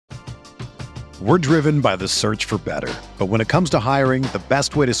We're driven by the search for better. But when it comes to hiring, the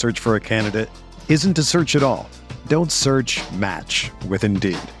best way to search for a candidate isn't to search at all. Don't search, match with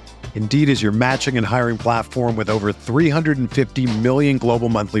Indeed. Indeed is your matching and hiring platform with over 350 million global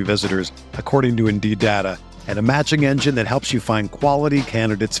monthly visitors, according to Indeed data, and a matching engine that helps you find quality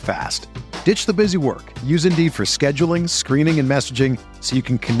candidates fast. Ditch the busy work. Use Indeed for scheduling, screening, and messaging so you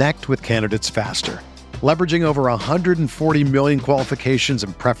can connect with candidates faster. Leveraging over 140 million qualifications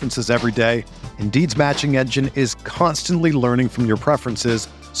and preferences every day, Indeed's matching engine is constantly learning from your preferences,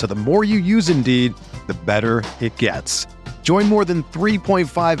 so the more you use Indeed, the better it gets. Join more than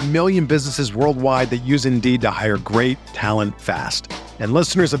 3.5 million businesses worldwide that use Indeed to hire great talent fast. And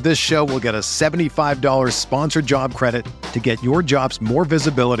listeners of this show will get a $75 sponsored job credit to get your jobs more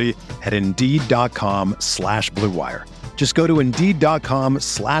visibility at Indeed.com/Blue Wire. Just go to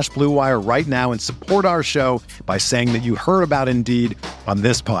Indeed.com/Blue Wire right now and support our show by saying that you heard about Indeed on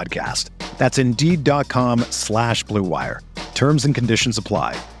this podcast. That's Indeed.com/Blue Wire. Terms and conditions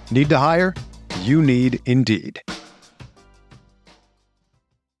apply. Need to hire? You need Indeed.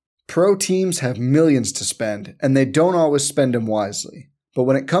 Pro teams have millions to spend, and they don't always spend them wisely. But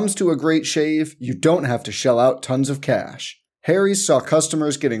when it comes to a great shave, you don't have to shell out tons of cash. Harry's saw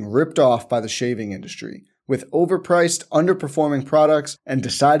customers getting ripped off by the shaving industry with overpriced, underperforming products and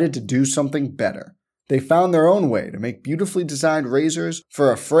decided to do something better. They found their own way to make beautifully designed razors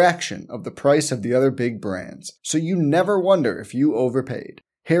for a fraction of the price of the other big brands, so you never wonder if you overpaid.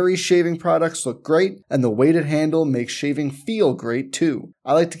 Harry's shaving products look great, and the weighted handle makes shaving feel great too.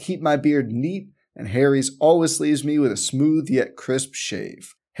 I like to keep my beard neat, and Harry's always leaves me with a smooth yet crisp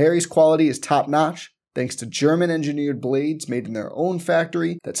shave. Harry's quality is top-notch, thanks to German-engineered blades made in their own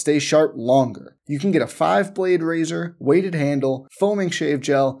factory that stay sharp longer. You can get a 5-blade razor, weighted handle, foaming shave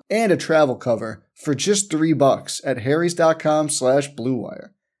gel, and a travel cover for just $3 at harrys.com/Blue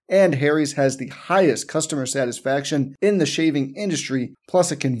Wire. And Harry's has the highest customer satisfaction in the shaving industry,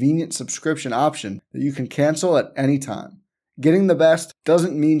 plus a convenient subscription option that you can cancel at any time. Getting the best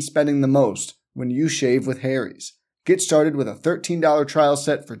doesn't mean spending the most when you shave with Harry's. Get started with a $13 trial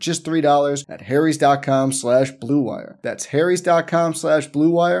set for just $3 at harrys.com/Blue Wire. That's harrys.com/Blue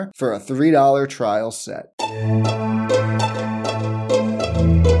Wire for a $3 trial set.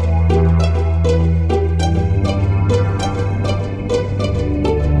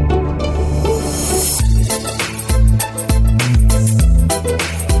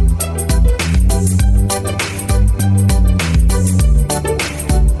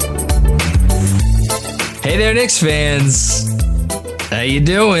 Hey there, Knicks fans. How you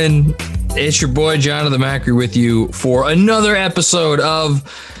doing? It's your boy, Jonathan Macri, with you for another episode of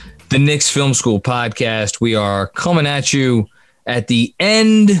the Knicks Film School podcast. We are coming at you at the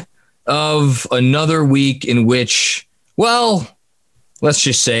end of another week in which, well, let's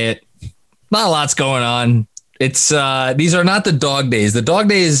just say it, not a lot's going on. It's these are not the dog days. The dog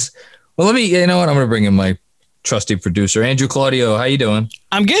days, well, you know what? I'm going to bring in my trusty producer, Andrew Claudio. How you doing?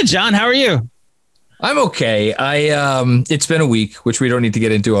 I'm good, John. How are you? I'm okay. It's been a week, which we don't need to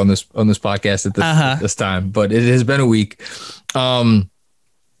get into on this podcast at this time, but it has been a week. The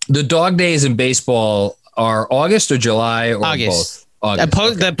dog days in baseball are August or July or August. Both?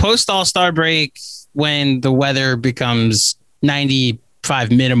 August. The post All-Star break, when the weather becomes 95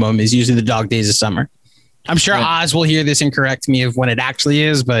 minimum, is usually the dog days of summer. I'm sure Oz will hear this and correct me of when it actually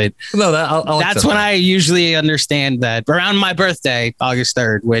is, but no, that's when I usually understand that around my birthday, August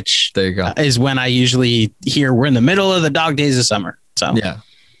 3rd, which there you go, is when I usually hear we're in the middle of the dog days of summer. So yeah.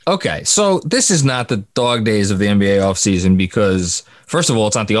 Okay. So this is not the dog days of the NBA offseason because, first of all,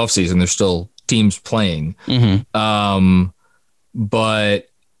 it's not the offseason. There's still teams playing. Mm-hmm. But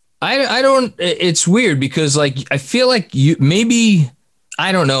I don't, it's weird because I feel like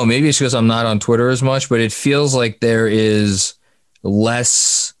I don't know. Maybe it's because I'm not on Twitter as much, but it feels like there is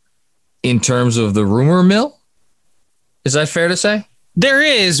less in terms of the rumor mill. Is that fair to say? There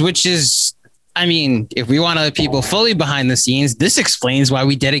is, which is, I mean, if we want to people fully behind the scenes, this explains why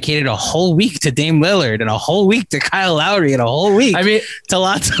we dedicated a whole week to Dame Lillard and a whole week to Kyle Lowry and a whole week to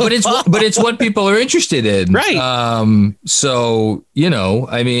lots of but it's what people are interested in. Right. So,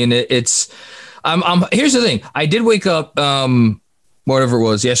 I mean, here's the thing. I did wake up, whatever it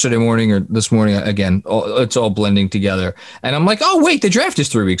was, yesterday morning or this morning, again, it's all blending together. And I'm like, oh, wait, the draft is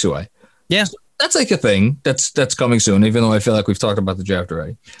 3 weeks away. Yeah. So that's a thing that's coming soon, even though I feel like we've talked about the draft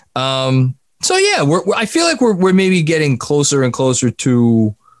already. So, yeah, I feel like we're maybe getting closer and closer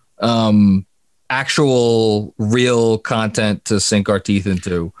to actual real content to sink our teeth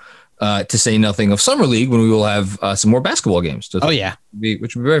into. To say nothing of Summer League, when we will have some more basketball games. Which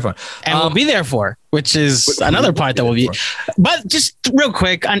will be very fun. And we'll be there for, which is another part that will be. But just real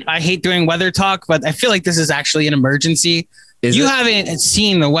quick, I hate doing weather talk, but I feel like this is actually an emergency. You haven't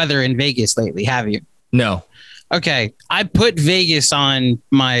seen the weather in Vegas lately, have you? No. Okay. I put Vegas on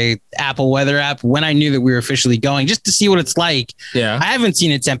my Apple weather app when I knew that we were officially going, just to see what it's like. Yeah. I haven't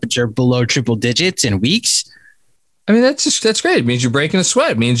seen a temperature below triple digits in weeks. I mean, that's great. It means you're breaking a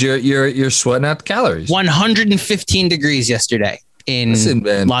sweat. It means you're sweating out the calories. 115 degrees yesterday in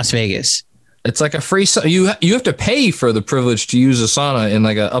Las Vegas. It's like a free. You have to pay for the privilege to use a sauna in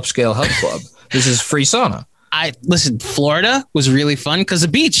like an upscale health club. This is free sauna. Florida was really fun because the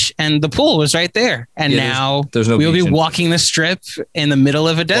beach and the pool was right there. And now there's no we'll be walking the strip in the middle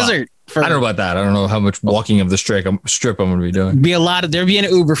of a desert. I don't know about that. I don't know how much walking of the strip I'm going to be doing. There'll be an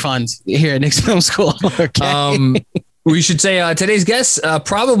Uber fund here at Knicks Film School. Okay. We should say today's guest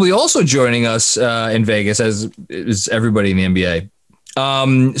probably also joining us in Vegas, as is everybody in the NBA.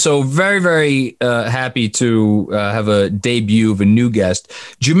 So very, very happy to have a debut of a new guest,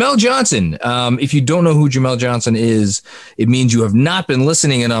 Jamel Johnson. If you don't know who Jamel Johnson is, it means you have not been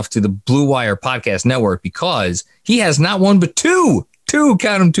listening enough to the Blue Wire Podcast Network, because he has not one but two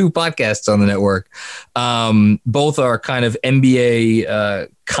podcasts on the network. Both are kind of NBA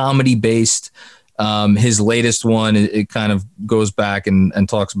comedy based. His latest one, it kind of goes back and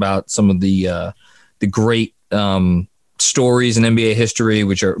talks about some of the great stories in NBA history,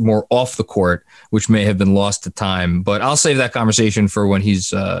 which are more off the court, which may have been lost to time. But I'll save that conversation for when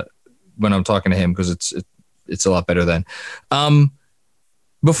when I'm talking to him, because it's a lot better then.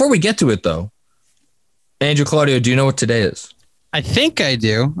 Before we get to it, though, Andrew, Claudio, do you know what today is? I think I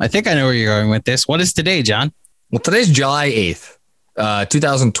do. I think I know where you're going with this. What is today, John? Well, today's July 8th,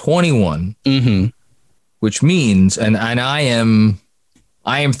 2021, which means, and I am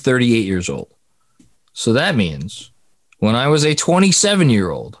 38 years old. So that means when I was a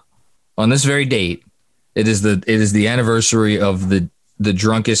 27-year-old on this very date, it is the anniversary of the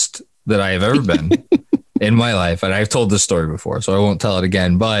drunkest that I have ever been in my life. And I've told this story before, so I won't tell it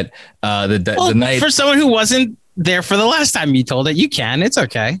again. But the night, for someone who wasn't there for the last time you told it, you can. It's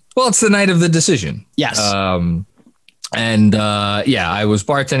okay. Well, it's the night of the decision. Yes. I was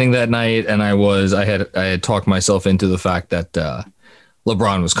bartending that night, and I had talked myself into the fact that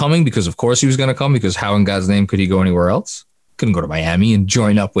LeBron was coming, because of course he was going to come, because how in God's name could he go anywhere else? Couldn't go to Miami and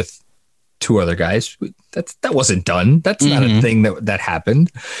join up with two other guys. That wasn't done. That's not a thing that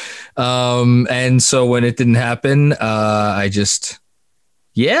happened. And so when it didn't happen, there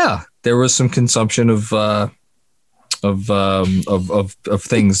was some consumption of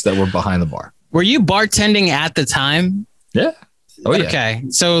things that were behind the bar. Were you bartending at the time? Yeah. Oh, yeah. Okay.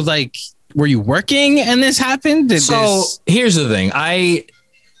 So like, were you working and this happened? Here's the thing.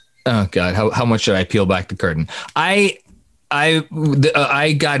 Oh God, how much should I peel back the curtain? I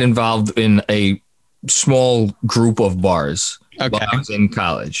got involved in a small group of bars while I was in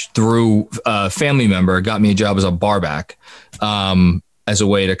college through a family member. Got me a job as a barback, as a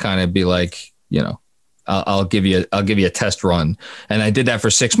way to kind of be like, I'll give you a test run. And I did that for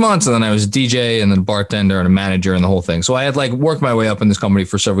 6 months. And then I was a DJ and then a bartender and a manager and the whole thing. So I had worked my way up in this company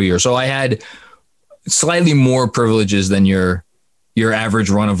for several years. So I had slightly more privileges than your average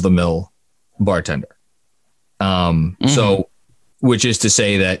run of the mill bartender. So, which is to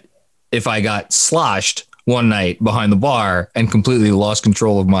say that if I got sloshed one night behind the bar and completely lost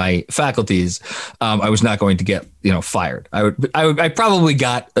control of my faculties, I was not going to get, fired. I probably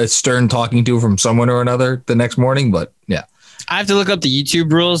got a stern talking to from someone or another the next morning, but yeah. I have to look up the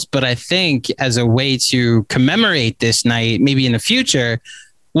YouTube rules, but I think as a way to commemorate this night, maybe in the future,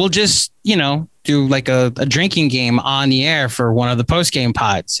 we'll just, do like a drinking game on the air for one of the post game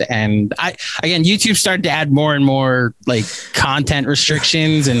pods. And YouTube started to add more and more content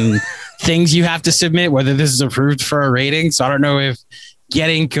restrictions and things you have to submit, whether this is approved for a rating. So I don't know if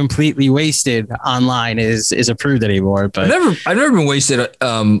getting completely wasted online is approved anymore. But I've never been wasted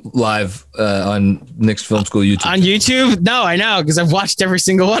live on Knicks Film School YouTube. On YouTube? No, I know, because I've watched every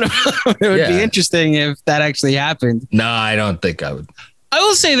single one of them. It would be interesting if that actually happened. No, I don't think I would. I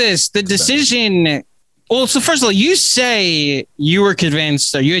will say this, the decision. Well, so first of all, you say you were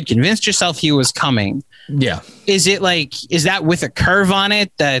convinced, or you had convinced yourself he was coming. Yeah. Is that with a curve on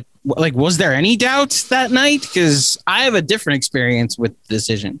it that, was there any doubts that night? Because I have a different experience with the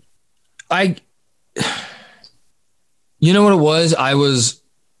decision. You know what it was?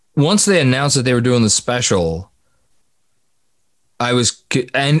 Once they announced that they were doing the special,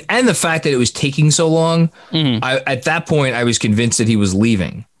 and the fact that it was taking so long, at that point, I was convinced that he was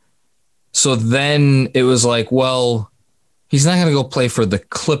leaving. So then it was like, well, he's not going to go play for the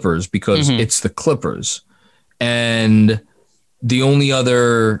Clippers because it's the Clippers. And the only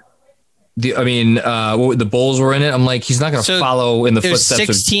other, the Bulls were in it. I'm like, he's not going to follow in the footsteps. It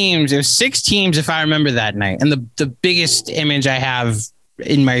was 6 teams, if I remember that night. And the biggest image I have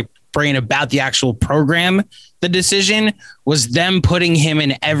in my brain about the actual program, the decision, was them putting him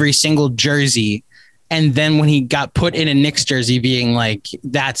in every single jersey. And then when he got put in a Knicks jersey, being like,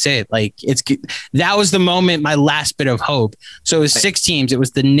 that's it. Like, that was the moment, my last bit of hope. So it was 6 teams. It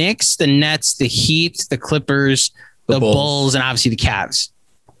was the Knicks, the Nets, the Heat, the Clippers, the Bulls, and obviously the Cavs.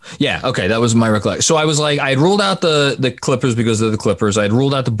 Yeah. Okay. That was my recollection. So I was like, I had ruled out the Clippers because of the Clippers. I had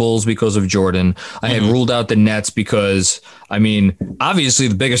ruled out the Bulls because of Jordan. I had ruled out the Nets because, obviously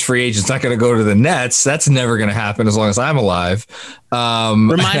the biggest free agent's not going to go to the Nets. That's never going to happen as long as I'm alive.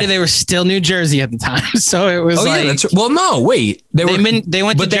 Reminder, they were still New Jersey at the time. So it was well, no, wait. They went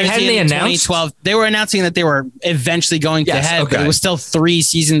to Jersey in 2012. They were announcing that they were eventually going to head, but it was still 3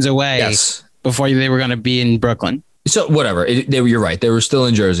 seasons away before they were going to be in Brooklyn. So whatever, you're right. They were still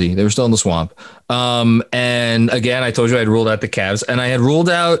in Jersey. They were still in the swamp. And again, I told you I had ruled out the Cavs, and I had ruled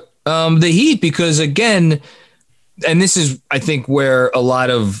out the Heat because, again, and this is, I think, where a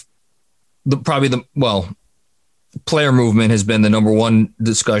lot of player movement has been the number one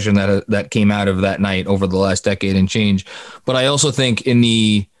discussion that came out of that night over the last decade and change. But I also think in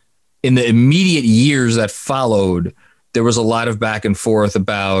the immediate years that followed, there was a lot of back and forth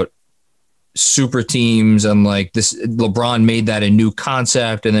about super teams and like this. LeBron made that a new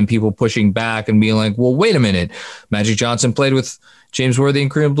concept, and then people pushing back and being like, well, wait a minute. Magic Johnson played with James Worthy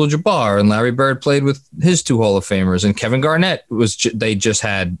and Kareem Abdul-Jabbar, and Larry Bird played with his 2 Hall of Famers, and Kevin Garnett they just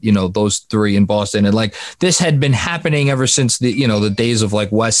had, those 3 in Boston. And like, this had been happening ever since the days of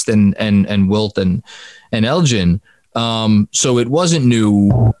like West and Wilt and Elgin. So it wasn't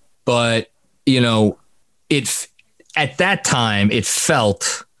new, but at that time it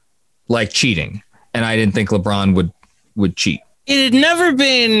felt like cheating, and I didn't think LeBron would cheat. It had never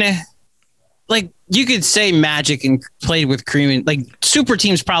been like, you could say Magic and played with Kareem, and like super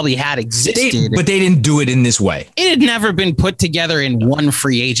teams probably had existed, but they didn't do it in this way. It had never been put together in one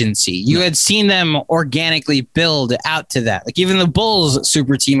free agency. You had seen them organically build out to that. Like even the Bulls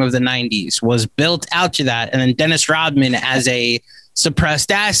super team of the 90s was built out to that. And then Dennis Rodman, as a suppressed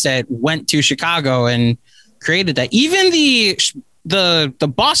asset, went to Chicago and created that. Even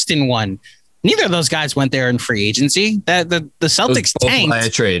the Boston one, neither of those guys went there in free agency. The Celtics tanked by a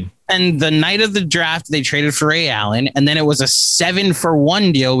trade. And the night of the draft, they traded for Ray Allen. And then it was a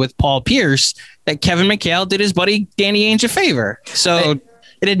 7-for-1 deal with Paul Pierce that Kevin McHale did his buddy Danny Ainge a favor. So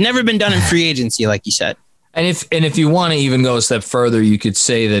it had never been done in free agency, like you said. And if you want to even go a step further, you could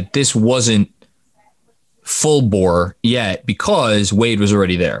say that this wasn't full bore yet because Wade was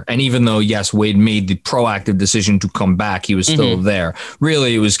already there. And even though, yes, Wade made the proactive decision to come back, he was still there.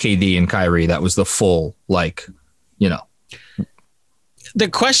 Really, it was KD and Kyrie. That was the full, The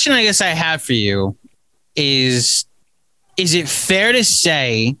question I guess I have for you is it fair to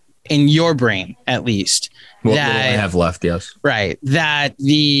say, in your brain at least, that I have left, yes. Right. That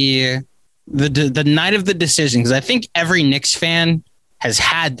the night of the decision, because I think every Knicks fan has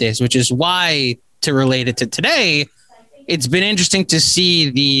had this, which is why, to relate it to today, it's been interesting to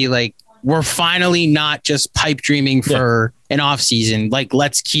see we're finally not just pipe dreaming for an off season. Like,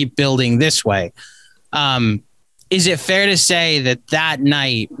 let's keep building this way. Is it fair to say that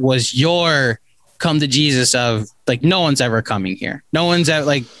night was your come to Jesus of like, no one's ever coming here. No one's ever,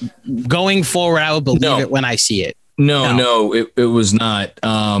 like, going forward. I will believe it when I see it. No, it was not.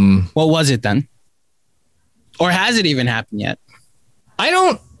 What was it then? Or has it even happened yet? I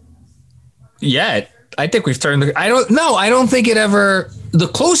don't yet. I think we've turned. I don't think it ever. The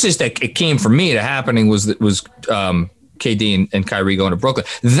closest that it came for me to happening was KD and Kyrie going to Brooklyn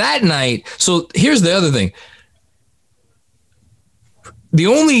that night. So here's the other thing.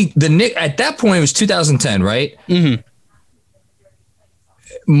 The Knicks at that point, it was 2010, right? Mm-hmm.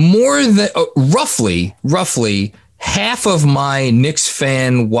 More than roughly half of my Knicks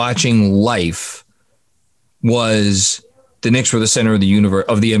fan watching life was the Knicks were the center of the universe,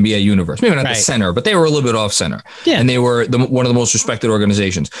 of the NBA universe. Maybe not the center, but they were a little bit off center. Yeah. And they were one of the most respected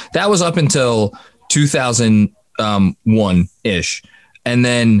organizations. That was up until 2001 ish. And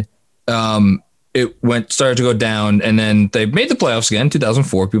then, it started to go down, and then they made the playoffs again,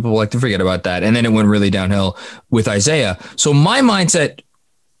 2004. People like to forget about that. And then it went really downhill with Isaiah. So my mindset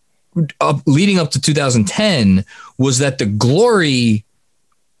leading up to 2010 was that the glory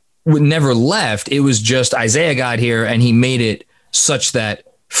never left. It was just Isaiah got here and he made it such that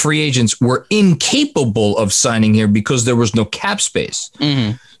free agents were incapable of signing here because there was no cap space.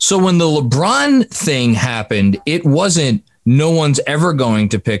 Mm-hmm. So when the LeBron thing happened, it wasn't no one's ever going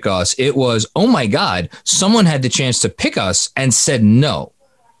to pick us. It was, oh my God, someone had the chance to pick us and said no.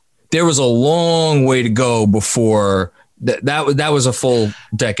 There was a long way to go before that was a full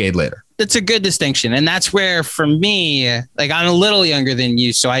decade later. That's a good distinction. And that's where, for me, like, I'm a little younger than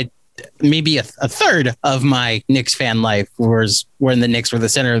you, so maybe a third of my Knicks fan life was when the Knicks were the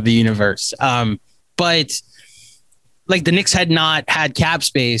center of the universe. But like, the Knicks had not had cap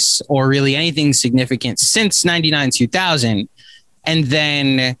space or really anything significant since 99, 2000. And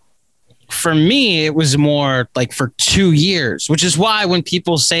then for me, it was more like for 2 years, which is why when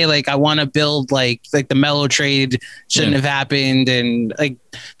people say, like, I want to build like the Melo trade shouldn't have happened. And like,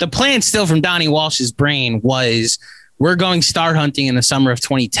 the plan still from Donnie Walsh's brain was, we're going star hunting in the summer of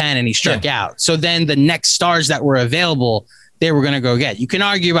 2010, and he struck out. So then the next stars that were available, they were going to go get. You can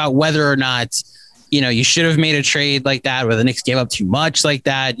argue about whether or not, you should have made a trade like that, where the Knicks gave up too much like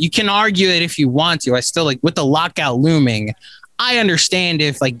that. You can argue it if you want to. I still, like, with the lockout looming, I understand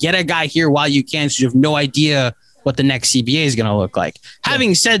if, like, get a guy here while you can, so you have no idea what the next CBA is going to look like.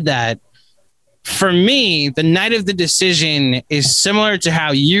 Having said that, for me, the night of the decision is similar to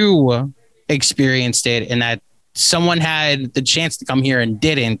how you experienced it, in that someone had the chance to come here and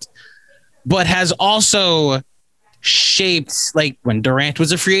didn't, but has also shaped, like, when Durant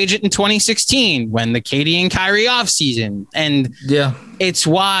was a free agent in 2016, when the KD and Kyrie offseason. And it's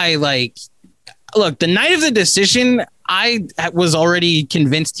why, like, look, the night of the decision, I was already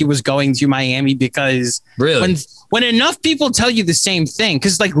convinced he was going to Miami, because when enough people tell you the same thing,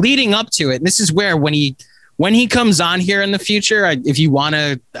 because, like, leading up to it, and this is where when he comes on here in the future, if you want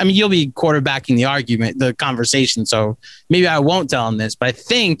to, I mean, you'll be quarterbacking the conversation, so maybe I won't tell him this, but I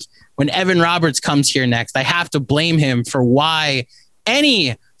think when Evan Roberts comes here next, I have to blame him for why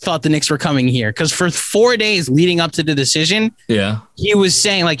any thought the Knicks were coming here. Because for 4 days leading up to the decision, he was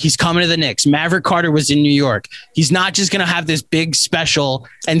saying, like, he's coming to the Knicks. Maverick Carter was in New York. He's not just going to have this big special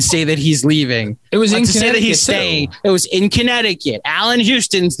and say that he's leaving. It was in to say that he's staying. Too. It was in Connecticut. Allen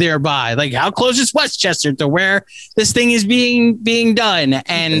Houston's nearby. Like, how close is Westchester to where this thing is being done?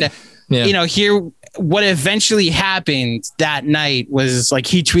 And here, what eventually happened that night was, like,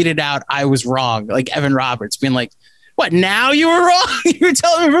 he tweeted out, "I was wrong." Like, Evan Roberts being like, "What, now you were wrong? You were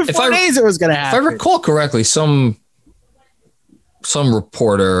telling me for 4 days it was going to happen." If I recall correctly, some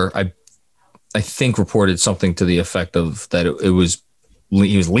reporter, I think, reported something to the effect of that he was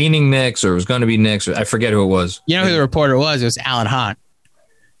leaning Knicks, or it was going to be Knicks. I forget who it was. You know who the reporter was? It was Alan Hahn.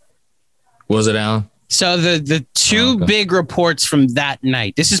 Was it Alan? So the two big reports from that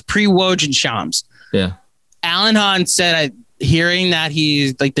night, this is pre-Woj and Shams. Yeah. Alan Hahn said, hearing that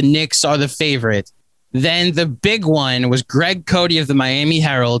he's like, the Knicks are the favorite. Then the big one was Greg Cody of the Miami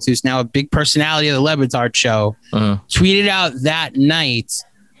Herald, who's now a big personality of the Le Batard show, tweeted out that night,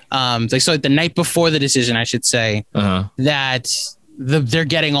 so the night before the decision, I should say, that they're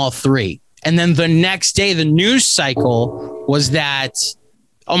getting all three. And then the next day, the news cycle was that,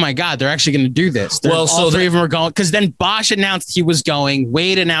 oh my God, they're actually going to do this. All three of them are going, because then Bosh announced he was going,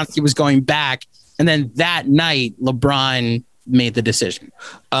 Wade announced he was going back, and then that night, LeBron made the decision.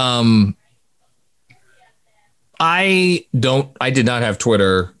 I did not have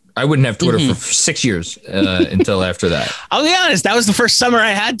Twitter. I wouldn't have Twitter for 6 years until after that. I'll be honest. That was the first summer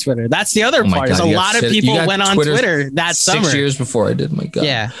I had Twitter. That's the other part. God, a lot of people went on Twitter that summer. 6 years before I did. My God.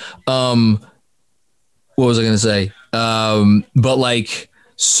 Yeah. What was I going to say? But like,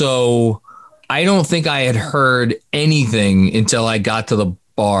 so I don't think I had heard anything until I got to the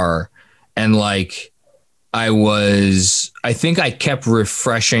bar, and like, I think I kept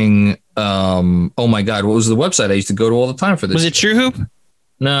refreshing. Oh my God, what was the website I used to go to all the time for this? Was it True Hoop?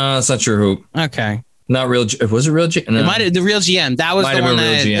 No, it's not True Hoop. Okay. Not Real. Was it Real GM? No. It might have the Real GM. That was the one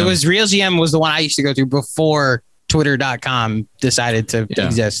that it was. Real GM was the one I used to go to before Twitter.com decided to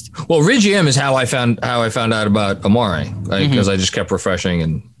exist. Well, Real GM is how I found out about Amari, because I just kept refreshing,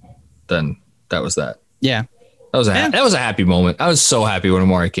 and then that was that. Yeah. That was a happy moment. I was so happy when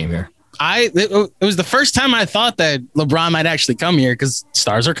Amari came here. It was the first time I thought that LeBron might actually come here, because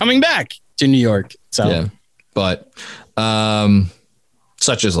stars are coming back to New York. So yeah, but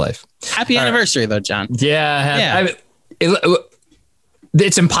such is life. Happy anniversary, though, John. Yeah.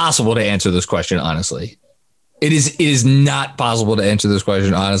 It's impossible to answer this question, honestly. It is not possible to answer this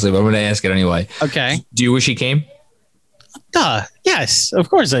question, honestly, but I'm going to ask it anyway. Okay. Do you wish he came? Yes, of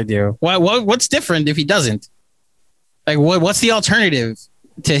course I do. What's different if he doesn't? Like, what's the alternative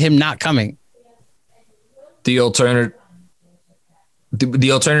to him not coming? The alternative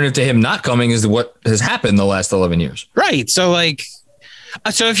to him not coming is what has happened the last 11 years. Right. So, like,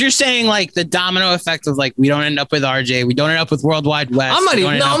 So if you're saying like the domino effect of like we don't end up with RJ, we don't end up with Worldwide West. I'm not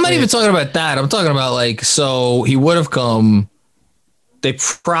even talking about that. I'm talking about like, so he would have come. They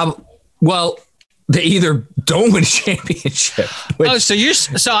either don't win a championship.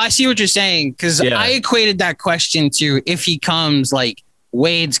 So I see what you're saying, because I equated that question to if he comes, like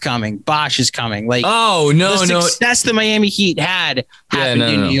Wade's coming, Bosch is coming, like the success the Miami Heat had happened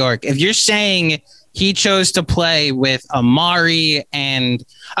in New York. If you're saying he chose to play with Amari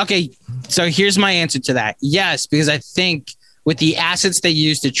so here's my answer to that. Yes, because I think with the assets they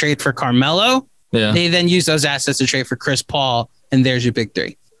used to trade for Carmelo, they then use those assets to trade for Chris Paul, and there's your big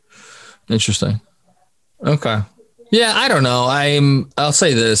three. Interesting. Okay. Yeah, I don't know. I'll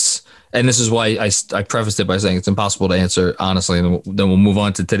say this, and this is why I prefaced it by saying it's impossible to answer honestly, and then we'll move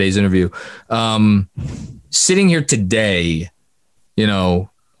on to today's interview. Sitting here today,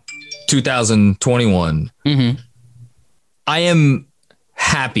 2021, I am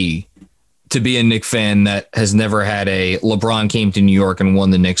happy to be a Knicks fan that has never had a LeBron came to New York and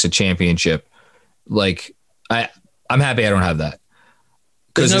won the Knicks a championship. Like, I'm happy I don't have that.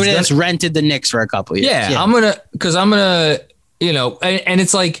 Because nobody that's rented the Knicks for a couple of years. Yeah. I'm gonna, and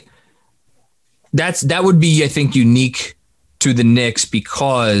it's like, that would be, I think, unique to the Knicks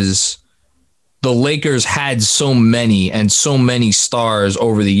because the Lakers had so many stars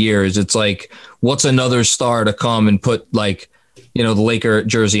over the years. It's like, what's another star to come and put like, the Laker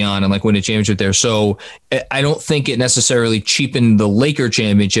jersey on and like win a championship there. So I don't think it necessarily cheapened the Laker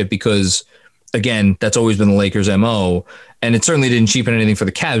championship because, again, that's always been the Lakers' MO. And it certainly didn't cheapen anything for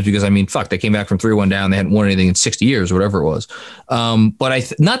the Cavs because, they came back from 3-1 down. They hadn't won anything in 60 years or whatever it was.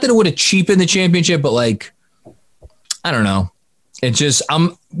 But not that it would have cheapened the championship, but like, I don't know. It just,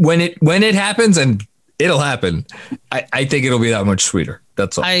 when it happens, and it'll happen, I think it'll be that much sweeter.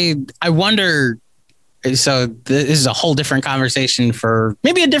 That's all. I wonder, so this is a whole different conversation for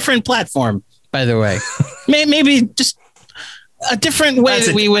maybe a different platform, by the way. Maybe just a different way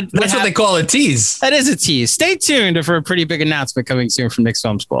that's what they call a tease. That is a tease. Stay tuned for a pretty big announcement coming soon from Knicks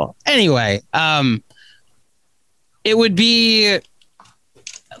Film School. Anyway, it would be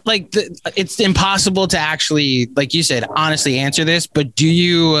like it's impossible to actually, like you said, honestly answer this. But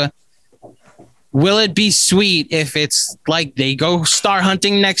will it be sweet if it's like they go star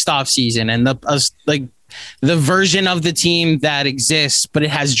hunting next offseason and the version of the team that exists, but it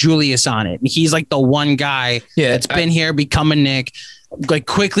has Julius on it. And he's like the one guy that's been here, become a Knick, like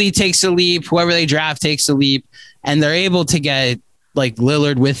quickly takes a leap. Whoever they draft takes a leap, and they're able to get like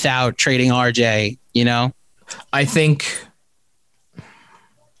Lillard without trading RJ, I think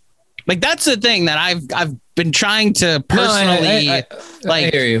like that's the thing that I've been trying to personally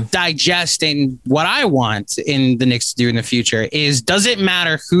digest, and what I want in the Knicks to do in the future is, does it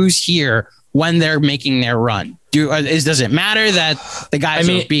matter who's here when they're making their run? Does it matter that the guys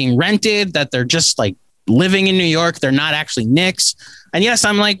are being rented, that they're just like living in New York, they're not actually Knicks? And yes,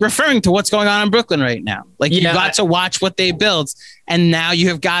 I'm like referring to what's going on in Brooklyn right now. Like you got to watch what they built, and now you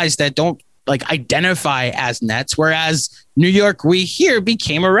have guys that don't like identify as Nets, whereas New York, we hear,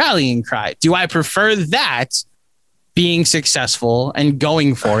 became a rallying cry. Do I prefer that being successful and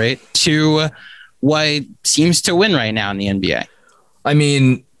going for it to what seems to win right now in the NBA?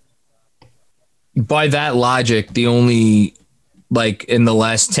 By that logic, the only, like in the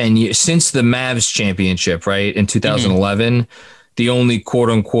last 10 years since the Mavs championship, right, in 2011, the only quote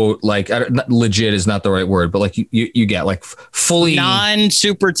unquote, like legit is not the right word, but like you get like fully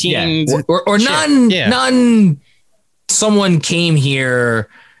non-super teams or someone came here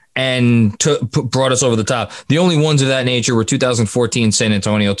and brought us over the top. The only ones of that nature were 2014 San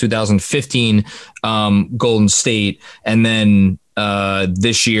Antonio, 2015 Golden State, and then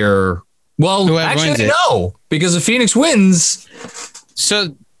this year. Well, actually, no, because if Phoenix wins.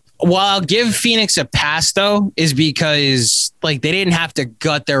 So while I'll give Phoenix a pass, though, is because like they didn't have to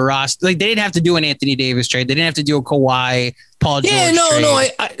gut their roster. Like they didn't have to do an Anthony Davis trade. They didn't have to do a Kawhi, Paul George trade.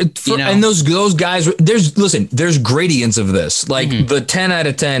 And those guys, there's gradients of this. Like the 10 out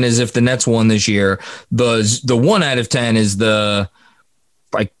of 10 is if the Nets won this year. The 1 out of 10 is probably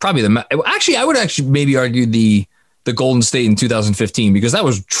actually, I would actually maybe argue the Golden State in 2015, because that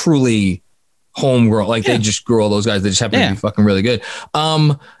was truly homegrown. Like they just grew all those guys. They just happen to be fucking really good.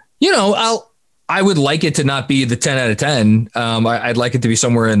 I would like it to not be the 10 out of 10. I'd like it to be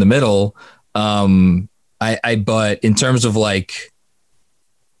somewhere in the middle. But in terms of like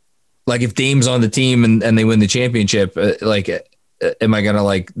if Dame's on the team and they win the championship, am I gonna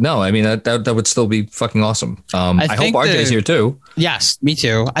like? No, that would still be fucking awesome. I hope RJ's here too. Yes, me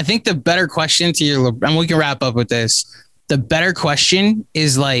too. I think the better question to and we can wrap up with this. The better question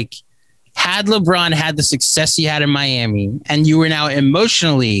is like, had LeBron had the success he had in Miami, and you were now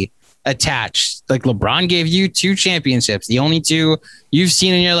emotionally attached, like LeBron gave you 2 championships, the only 2 you've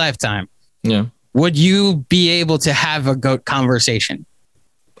seen in your lifetime. Yeah. Would you be able to have a GOAT conversation?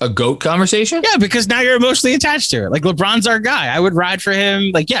 A GOAT conversation? Yeah, because now you're emotionally attached to it. Like, LeBron's our guy. I would ride for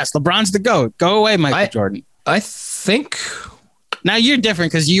him. Like, yes, LeBron's the GOAT. Go away, Michael Jordan. I think... Now you're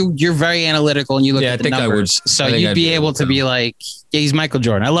different because you're very analytical and you look at the numbers. So you'd be able to be like, yeah, he's Michael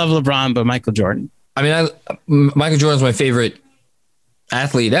Jordan. I love LeBron, but Michael Jordan. I mean, Michael Jordan's my favorite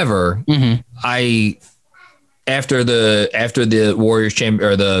athlete ever. Mm-hmm. After the Warriors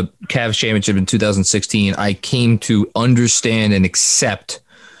or the Cavs championship in 2016, I came to understand and accept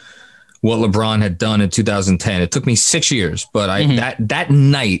what LeBron had done in 2010. It took me 6 years, but that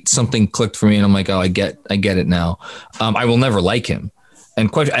night something clicked for me, and I'm like, oh, I get it now. I will never like him,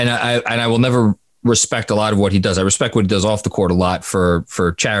 and I will never respect a lot of what he does. I respect what he does off the court a lot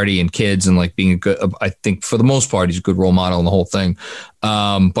for charity and kids, and like being a good. I think for the most part he's a good role model in the whole thing.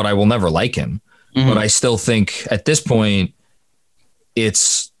 But I will never like him. Mm-hmm. But I still think at this point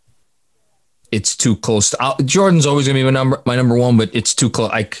it's too close. Jordan's always gonna be my number one, but it's too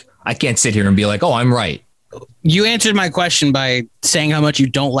close. I can't sit here and be like, oh, I'm right. You answered my question by saying how much you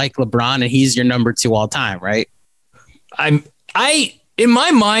don't like LeBron, and he's your number 2 all time, right? In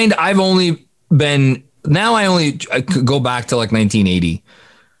my mind, I could go back to like 1980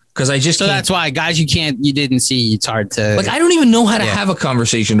 because I just that's why guys you didn't see. It's hard to like. I don't even know how to have a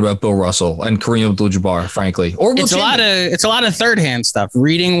conversation about Bill Russell and Kareem Abdul-Jabbar, frankly. Or it's a lot of third hand stuff.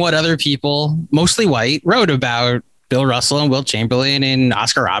 Reading what other people, mostly white, wrote about Bill Russell and Wilt Chamberlain and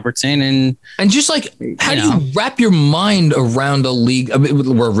Oscar Robertson and just like how do you wrap your mind around a league? I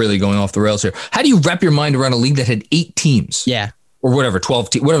mean, we're really going off the rails here. How do you wrap your mind around a league that had 8 teams? Yeah. Or whatever,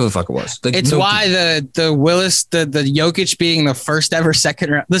 12 teams, whatever the fuck it was. It's why the Willis, the Jokic being the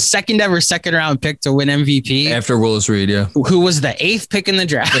second ever second round pick to win MVP after Willis Reed, yeah, who was the 8th pick in the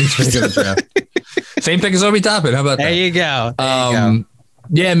draft. Same pick as Obi Toppin. How about that? There you go.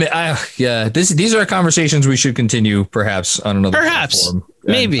 Yeah, these are conversations we should continue perhaps on another platform.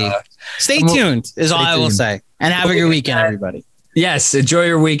 Maybe. Stay tuned is all I will say. And have a good weekend, everybody. Yes, enjoy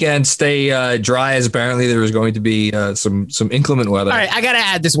your weekend. Stay dry, as apparently there is going to be some inclement weather. All right, I got to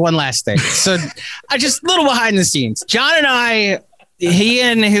add this one last thing. So I just a little behind the scenes. John and he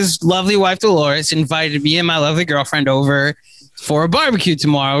and his lovely wife, Dolores, invited me and my lovely girlfriend over for a barbecue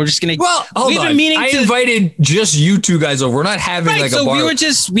tomorrow. We're just gonna. Well, hold on. I invited just you 2 guys over. We're not having like a bar.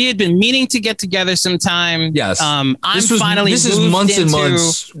 We had been meaning to get together sometime. Yes. This is months and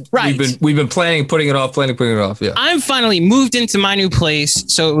months. Right. We've been putting it off. Yeah. I'm finally moved into my new place,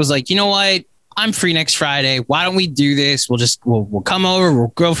 so it was like, you know what? I'm free next Friday. Why don't we do this? We'll come over. We'll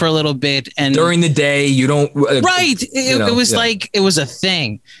grill for a little bit. And during the day, you don't. Right. It was like it was a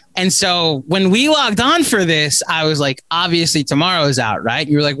thing. And so when we logged on for this, I was like, obviously tomorrow is out, right?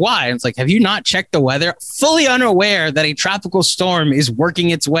 You were like, why? And it's like, have you not checked the weather? Fully unaware that a tropical storm is working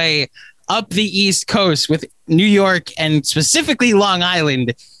its way up the East Coast with New York and specifically Long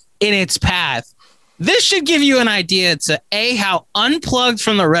Island in its path. This should give you an idea to A, how unplugged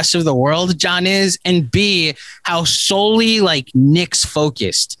from the rest of the world John is, and B, how solely like Knicks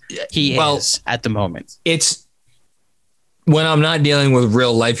focused he is at the moment. It's when I'm not dealing with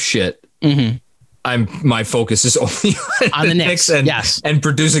real life shit. Mm-hmm. My focus is only on the Knicks and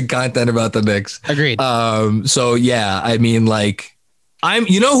producing content about the Knicks. Agreed. So yeah, I mean, like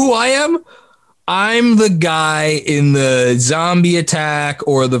you know who I am? I'm the guy in the Zombie Attack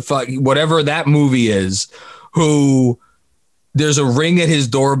or the whatever that movie is, who there's a ring at his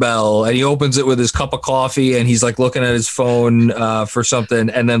doorbell and he opens it with his cup of coffee and he's like looking at his phone for something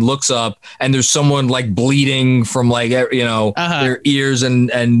and then looks up and there's someone like bleeding from like, their ears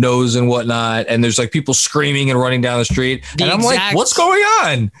and nose and whatnot. And there's like people screaming and running down the street. I'm like, what's going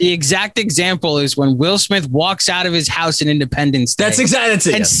on? The exact example is when Will Smith walks out of his house in Independence Day. That's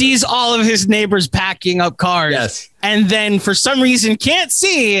it. And sees all of his neighbors packing up cars. Yes. And then for some reason can't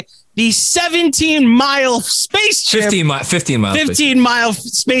see the 17-mile spaceship. 15-mile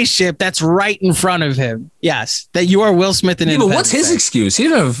spaceship that's right in front of him. Yes. That you are Will Smith in Independence Day. But what's his excuse? He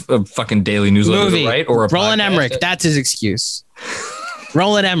didn't have a fucking daily newsletter, right? Or a Roland Emmerich. That's his excuse.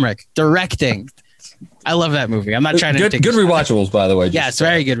 Roland Emmerich directing. I love that movie. I'm not trying to good rewatchables, by the way. Yeah, it's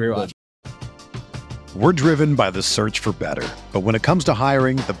very good rewatch. We're driven by the search for better. But when it comes to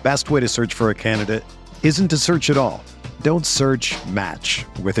hiring, the best way to search for a candidate isn't to search at all. Don't search, match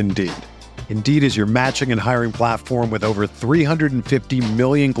with Indeed. Indeed is your matching and hiring platform with over 350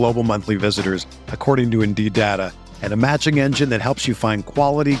 million global monthly visitors, according to Indeed data, and a matching engine that helps you find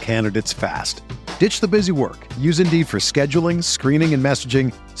quality candidates fast. Ditch the busy work. Use Indeed for scheduling, screening, and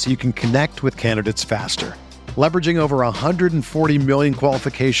messaging so you can connect with candidates faster. Leveraging over 140 million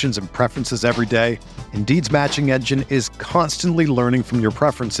qualifications and preferences every day, Indeed's matching engine is constantly learning from your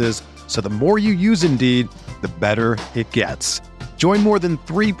preferences, so the more you use Indeed, the better it gets. Join more than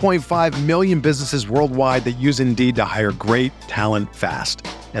 3.5 million businesses worldwide that use Indeed to hire great talent fast.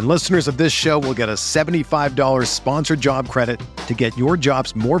 And listeners of this show will get a $75 sponsored job credit to get your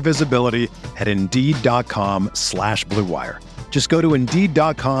jobs more visibility at Indeed.com/Blue Wire. Just go to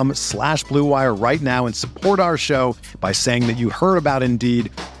Indeed.com/Blue Wire right now and support our show by saying that you heard about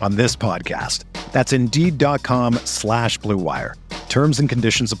Indeed on this podcast. That's Indeed.com/Blue Wire. Terms and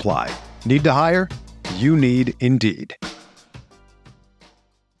conditions apply. Need to hire? You need Indeed.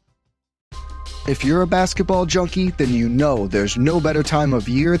 If you're a basketball junkie, then you know there's no better time of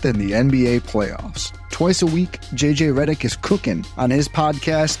year than the NBA playoffs. Twice a week, JJ Redick is cooking on his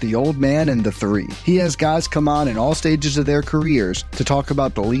podcast, The Old Man and the Three. He has guys come on in all stages of their careers to talk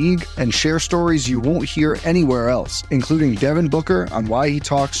about the league and share stories you won't hear anywhere else, including Devin Booker on why he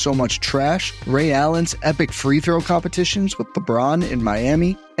talks so much trash, Ray Allen's epic free throw competitions with LeBron in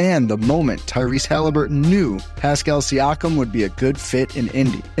Miami, and the moment Tyrese Halliburton knew Pascal Siakam would be a good fit in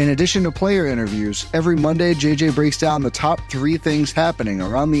Indy. In addition to player interviews, every Monday JJ breaks down the top 3 things happening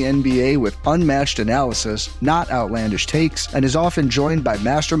around the NBA with unmatched analysis, not outlandish takes, and is often joined by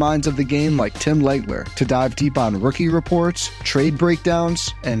masterminds of the game like Tim Legler to dive deep on rookie reports, trade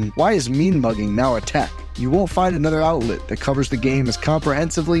breakdowns, and why is mean mugging now a tech? You won't find another outlet that covers the game as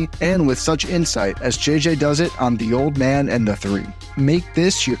comprehensively and with such insight as JJ does it on The Old Man and the Three. Make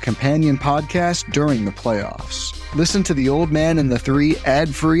this your companion podcast during the playoffs. Listen to The Old Man and the Three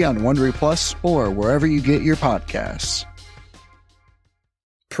ad-free on Wondery Plus or wherever you get your podcasts.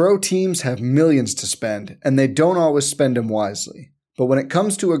 Pro teams have millions to spend, and they don't always spend them wisely. But when it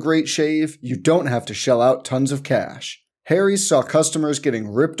comes to a great shave, you don't have to shell out tons of cash. Harry's saw customers getting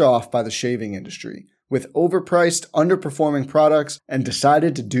ripped off by the shaving industry with overpriced, underperforming products and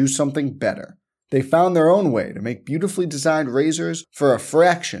decided to do something better. They found their own way to make beautifully designed razors for a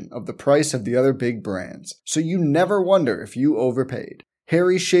fraction of the price of the other big brands, so you never wonder if you overpaid.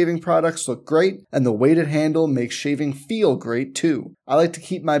 Harry's shaving products look great, and the weighted handle makes shaving feel great too. I like to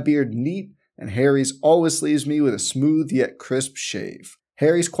keep my beard neat, and Harry's always leaves me with a smooth yet crisp shave.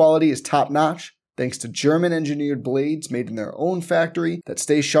 Harry's quality is top-notch, thanks to German-engineered blades made in their own factory that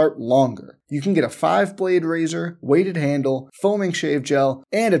stay sharp longer. You can get a 5-blade razor, weighted handle, foaming shave gel,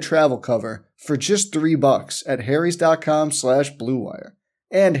 and a travel cover for just $3 at harrys.com/Blue Wire.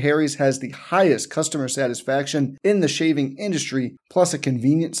 And Harry's has the highest customer satisfaction in the shaving industry, plus a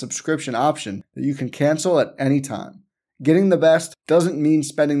convenient subscription option that you can cancel at any time. Getting the best doesn't mean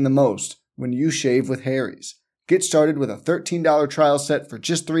spending the most when you shave with Harry's. Get started with a $13 trial set for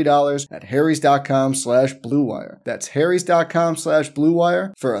just $3 at harrys.com/Blue Wire. That's harrys.com/Blue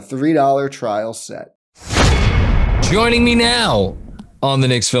Wire for a $3 trial set. Joining me now on the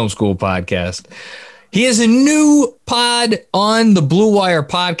Knicks Film School podcast, he has a new pod on the Blue Wire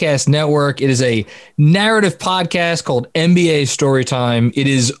Podcast Network. It is a narrative podcast called NBA Storytime. It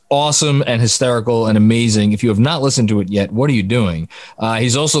is awesome and hysterical and amazing. If you have not listened to it yet, what are you doing?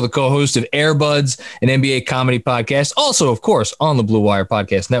 He's also the co-host of Air Buds, an NBA comedy podcast, also, of course, on the Blue Wire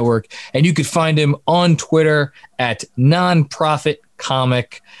Podcast Network. And you could find him on Twitter at Nonprofit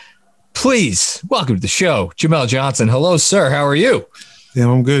Comic. Please welcome to the show, Jamel Johnson. Hello, sir. How are you? Yeah,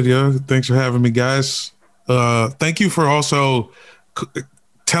 I'm good, yo. Thanks for having me, guys. Thank you for also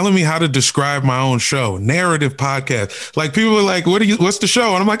telling me how to describe my own show, narrative podcast. Like, people are like, what's the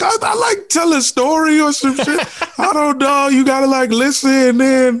show? And I'm like, I like tell a story or some shit. I don't know. You got to like listen, and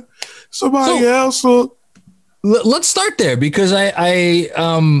then somebody else will. Let's start there, because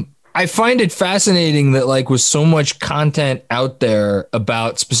I find it fascinating that, like, with so much content out there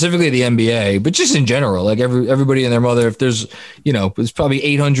about specifically the NBA, but just in general, like everybody and their mother, if there's, there's probably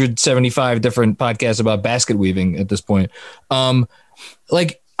 875 different podcasts about basket weaving at this point.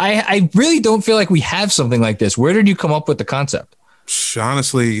 I really don't feel like we have something like this. Where did you come up with the concept?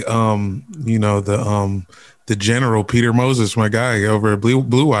 Honestly, the general Peter Moses, my guy over at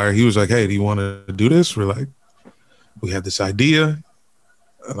Blue Wire, he was like, "Hey, do you want to do this?" We're like, we had this idea.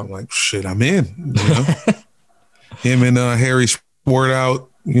 And I'm like, shit, I'm in. Him and Harry Sport out,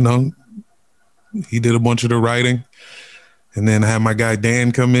 he did a bunch of the writing. And then I had my guy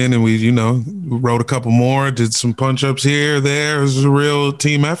Dan come in, and we wrote a couple more, did some punch-ups here, there. It was a real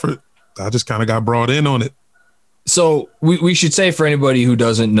team effort. I just kind of got brought in on it. So we should say, for anybody who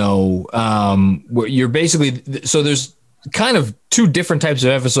doesn't know, you're basically, so there's kind of two different types of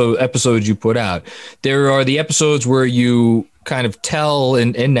episodes you put out. There are the episodes where you kind of tell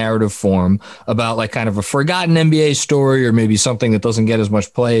in narrative form about like kind of a forgotten NBA story or maybe something that doesn't get as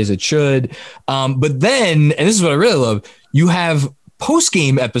much play as it should. But then, and this is what I really love, you have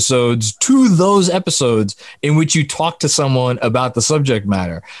post-game episodes to those episodes in which you talk to someone about the subject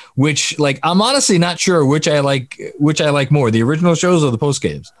matter, which like I'm honestly not sure which I like more, the original shows or the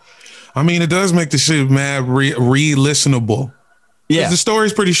post-games. I mean, it does make the shit mad re-listenable. Yeah. The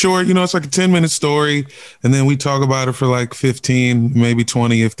story's pretty short. You know, it's like a 10-minute story. And then we talk about it for like 15, maybe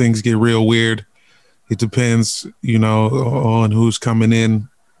 20 if things get real weird. It depends, you know, on who's coming in,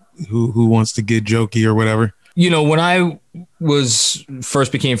 who wants to get jokey or whatever. You know, when I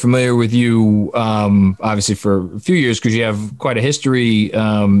first became familiar with you, obviously for a few years, because you have quite a history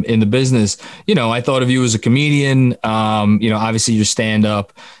in the business, you know, I thought of you as a comedian. You know, obviously your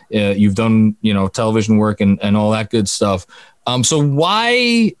stand-up, you've done, you know, television work and all that good stuff. So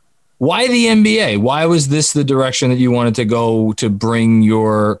why the NBA? Why was this the direction that you wanted to go to bring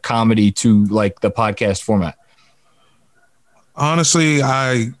your comedy to like the podcast format? Honestly,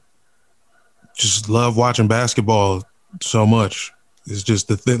 I just love watching basketball so much. It's just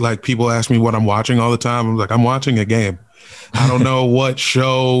the thing, like people ask me what I'm watching all the time. I'm like, I'm watching a game. I don't know what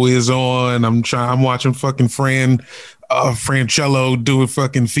show is on. I'm watching fucking Francello doing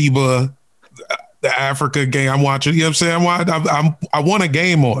fucking FIBA, the Africa game. I'm watching, you know what I'm saying? I want a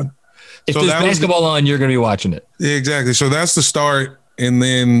game on. If there's basketball on, you're going to be watching it. Exactly. So that's the start. And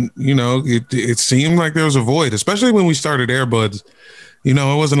then, you know, it seemed like there was a void, especially when we started Airbuds. You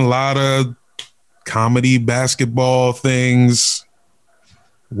know, it wasn't a lot of comedy basketball things.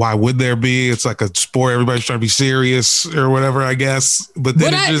 Why would there be? It's like a sport. Everybody's trying to be serious or whatever, I guess. But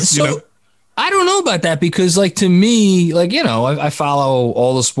then you know. I don't know about that because, like, to me, like, you know, I follow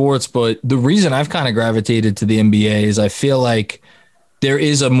all the sports, but the reason I've kind of gravitated to the NBA is I feel like there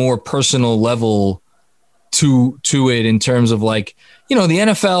is a more personal level to it in terms of, like, you know, the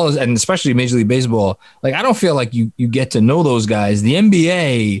NFL and especially Major League Baseball. Like, I don't feel like you get to know those guys. The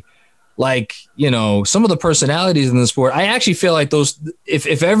NBA, like, you know, some of the personalities in the sport, I actually feel like those,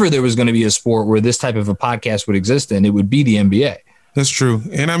 if ever there was going to be a sport where this type of a podcast would exist in, it would be the NBA. That's true.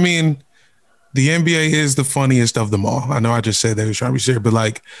 And I mean, the NBA is the funniest of them all. I know I just said that, I was trying to be serious, but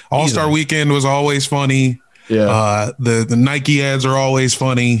like All-Star Weekend was always funny. Yeah. The Nike ads are always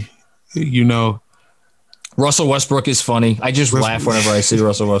funny. You know, Russell Westbrook is funny. I just laugh whenever I see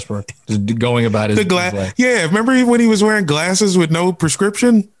Russell Westbrook just going about his way. Yeah. Remember when he was wearing glasses with no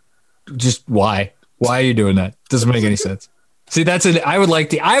prescription? Just why? Why are you doing that? Doesn't make any sense. See, I would like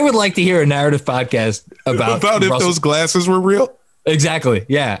to hear a narrative podcast about if those glasses were real. Exactly.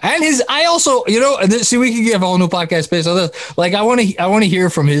 Yeah. And I also, you know, see, we could give a whole new podcast based on this. Like, I want to hear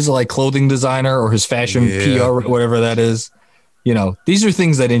from his like clothing designer or his fashion PR, whatever that is. You know, these are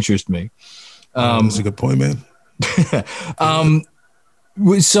things that interest me. That's a good point, man.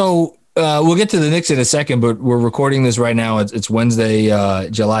 So we'll get to the Knicks in a second, but we're recording this right now. It's Wednesday,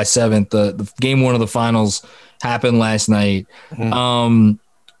 July 7th. The game one of the finals happened last night.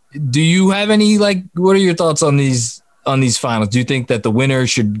 Mm-hmm. Do you have any, like, what are your thoughts on these finals? Do you think that the winner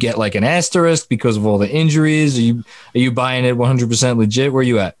should get like an asterisk because of all the injuries? Are you buying it 100% legit? Where are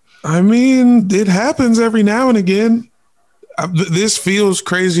you at? I mean, it happens every now and again. This feels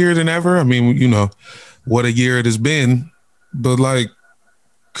crazier than ever. I mean, you know, what a year it has been, but like,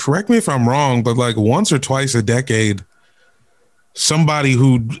 correct me if I'm wrong, but like once or twice a decade, somebody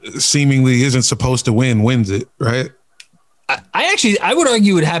who seemingly isn't supposed to win wins it, right? I would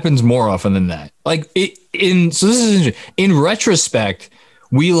argue it happens more often than that. Like so this is interesting. In retrospect,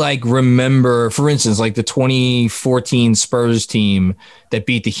 we like remember, for instance, like the 2014 Spurs team that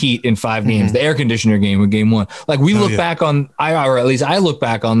beat the Heat in 5 games, the air conditioner game with game 1. Like we look back on, or at least I look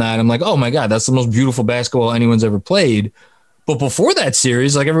back on that. I'm like, oh my God, that's the most beautiful basketball anyone's ever played. But before that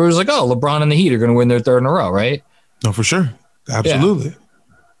series, like everybody was like, oh, LeBron and the Heat are going to win their 3rd in a row, right? No, for sure. Absolutely. Yeah.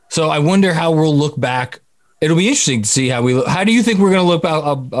 So I wonder how we'll look back. It'll be interesting to see how do you think we're going to look back?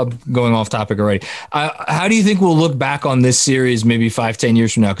 I'm going off topic already. How do you think we'll look back on this series maybe 5-10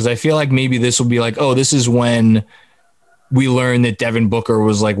 years from now? Because I feel like maybe this will be like, oh, this is when we learned that Devin Booker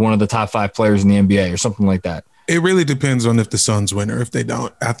was like one of the top 5 players in the NBA or something like that. It really depends on if the Suns win or if they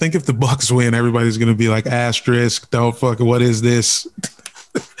don't. I think if the Bucks win, everybody's going to be like, asterisk, don't fucking, what is this?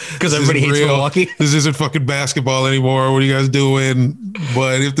 Because everybody hates Milwaukee. This isn't fucking basketball anymore. What are you guys doing?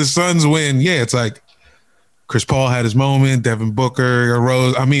 But if the Suns win, yeah, it's like, Chris Paul had his moment, Devin Booker,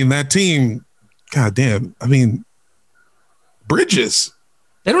 Rose. I mean, that team, goddamn. I mean, Bridges.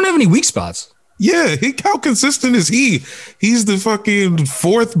 They don't have any weak spots. Yeah, how consistent is he? He's the fucking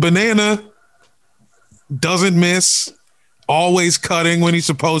 4th banana. Doesn't miss. Always cutting when he's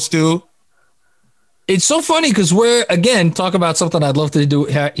supposed to. It's so funny because we're, again, talk about something I'd love to do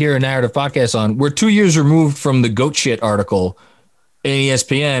here a narrative podcast on. We're 2 years removed from the goat shit article in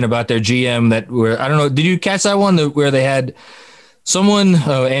ESPN about their GM I don't know. Did you catch that one where they had someone?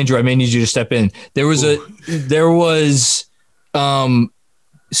 Oh, Andrew, I may need you to step in. There was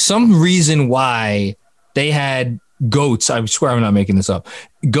some reason why they had goats. I swear I'm not making this up.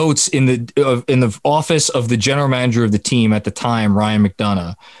 Goats in the office of the general manager of the team at the time, Ryan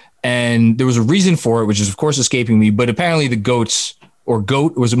McDonough. And there was a reason for it, which is of course escaping me, but apparently the goats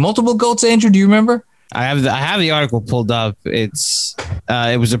was it multiple goats, Andrew? Do you remember? I have the article pulled up. It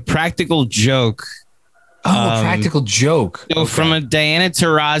was a practical joke. Oh, a practical joke. So from a Diana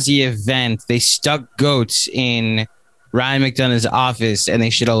Taurasi event, they stuck goats in Ryan McDonough's office and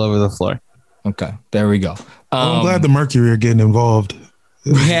they shit all over the floor. Okay, there we go. I'm glad the Mercury are getting involved.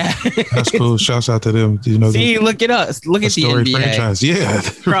 Yeah, that's cool. Shouts out to them. See, look at us. Look at the NBA franchise. Yeah,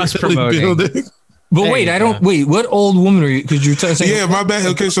 cross promoting. But wait, what old woman are you? Because you're saying, yeah, my bad.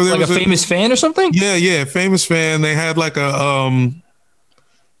 Okay, so there was a famous fan or something? Yeah, famous fan. They had like a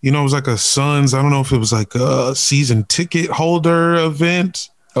it was like a Suns. I don't know if it was like a season ticket holder event.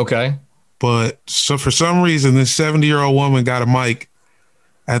 Okay. But so for some reason, this 70-year-old woman got a mic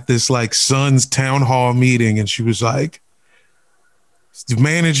at this like Suns town hall meeting, and she was like, "The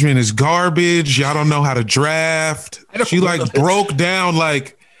management is garbage. Y'all don't know how to draft." She like broke down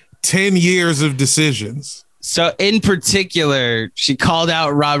like 10 years of decisions. So in particular, she called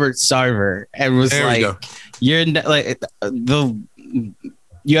out Robert Sarver and was "You're like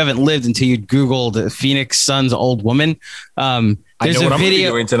you haven't lived until you Googled Phoenix Suns old woman." There's a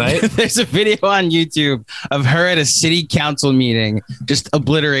video doing tonight. There's a video on YouTube of her at a city council meeting, just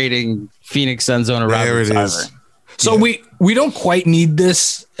obliterating Phoenix Suns owner Robert Sarver. So we don't quite need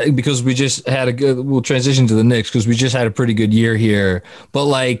this because we just had we'll transition to the Knicks because we just had a pretty good year here. But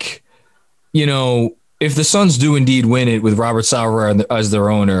if the Suns do indeed win it with Robert Sarver as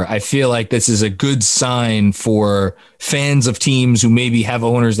their owner, I feel like this is a good sign for fans of teams who maybe have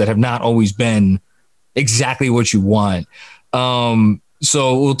owners that have not always been exactly what you want.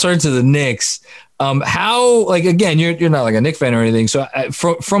 So we'll turn to the Knicks. How, again, you're not like a Knicks fan or anything. So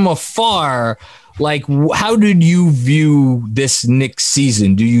from afar, how did you view this Knicks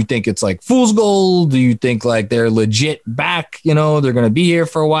season? Do you think it's like fool's gold? Do you think like they're legit back? They're going to be here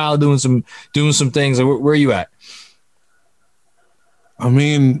for a while doing some things. Where are you at? I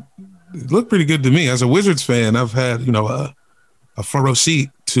mean, it looked pretty good to me. As a Wizards fan, I've had, a front row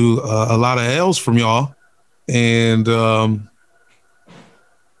seat to a lot of L's from y'all. And I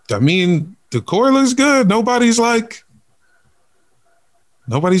mean, the core looks good. Nobody's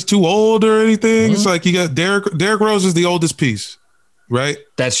too old or anything. Mm-hmm. It's like you got Derrick Rose is the oldest piece, right?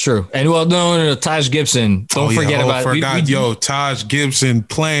 That's true. And no, Taj Gibson. Don't forget about it. Taj Gibson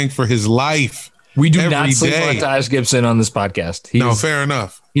playing for his life. We do not sleep on Taj Gibson on this podcast. No, fair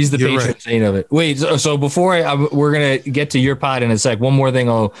enough. He's the patron saint of it. Wait, so before we're gonna get to your pod in a sec. One more thing.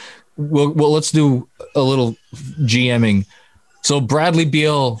 Let's do a little GMing. So Bradley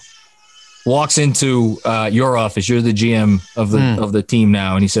Beal walks into your office. You're the GM of the team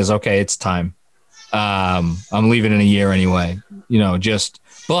now, and he says, "Okay, it's time. I'm leaving in a year anyway.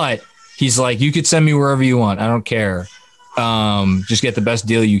 But he's like, you could send me wherever you want. I don't care. Just get the best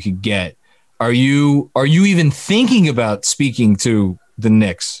deal you could get." Are you even thinking about speaking to the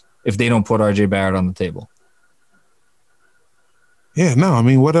Knicks if they don't put RJ Barrett on the table? Yeah, no. I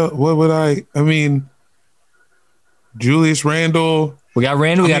mean, what would I? I mean, Julius Randle. We got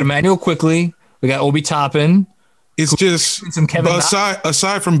Randle. We got Emmanuel Quickley. We got Obi Toppin. It's just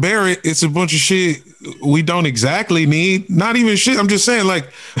aside from Barrett, it's a bunch of shit we don't exactly need. Not even shit. I'm just saying,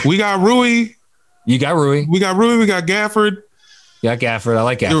 we got Rui. You got Rui. We got Rui. We got Gafford. Yeah, Gafford. I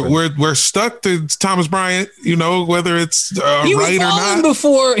like Gafford. We're stuck to Thomas Bryant, whether it's right or not.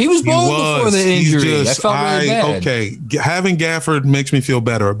 He was balling before the injury. I felt really bad. Okay, having Gafford makes me feel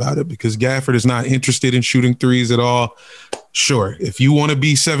better about it because Gafford is not interested in shooting threes at all. Sure, if you want to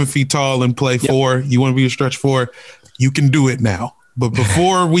be 7 feet tall and play four, you want to be a stretch four, you can do it now. But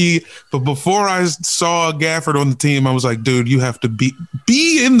before I saw Gafford on the team, I was like, dude, you have to be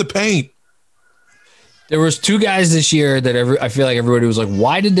in the paint. There was two guys this year that I feel like everybody was like,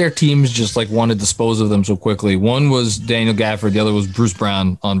 why did their teams just want to dispose of them so quickly? One was Daniel Gafford. The other was Bruce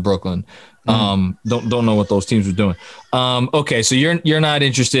Brown on Brooklyn. Don't know what those teams were doing. Okay. So you're not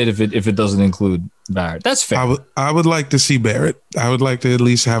interested if it doesn't include Barrett. That's fair. I would like to see Barrett. I would like to at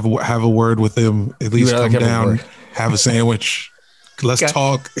least have a word with him, at least come down, have a sandwich. Let's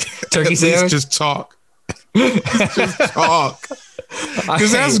talk. Turkey sandwich? Just talk. Just talk.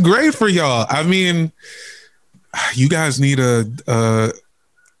 Because that's great for y'all. I mean, you guys need a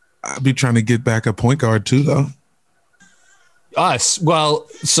I'd be trying to get back a point guard too, though. Us. Well,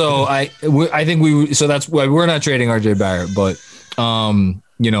 so I think so that's why we're not trading RJ Barrett, but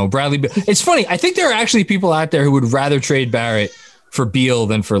Bradley. It's funny. I think there are actually people out there who would rather trade Barrett for Beal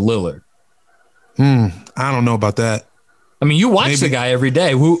than for Lillard. I don't know about that. I mean, you watch the guy every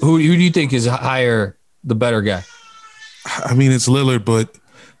day. Who do you think is the better guy? I mean, it's Lillard, but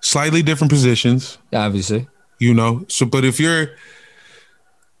slightly different positions. Obviously. So, but if you're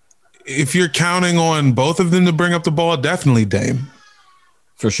counting on both of them to bring up the ball, definitely Dame.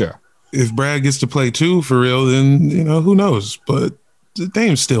 For sure. If Brad gets to play too, for real, then, who knows? But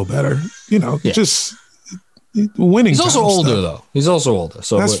Dame's still better. Just winning. He's also older, though. He's also older.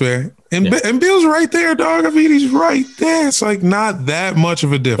 So that's fair. And Bill's right there, dog. I mean, he's right there. It's like not that much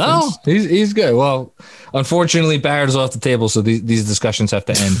of a difference. No, he's good. Well, unfortunately, Barrett is off the table, so these discussions have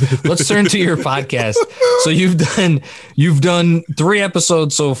to end. Let's turn to your podcast. So you've done 3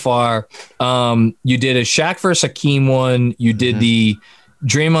 episodes so far. You did a Shaq versus Hakeem one. You did the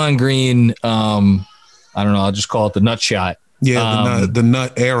Draymond Green. I don't know. I'll just call it the nut shot. Yeah, the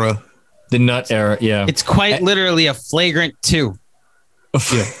nut era. The nut era. Yeah, it's quite literally a flagrant 2.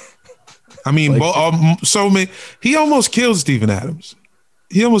 Yeah. I mean, he almost killed Steven Adams.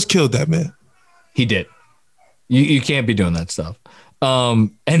 He almost killed that man. He did. You can't be doing that stuff. And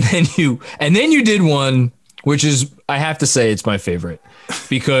then you did one, which is, I have to say, it's my favorite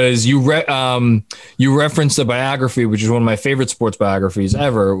because you referenced a biography, which is one of my favorite sports biographies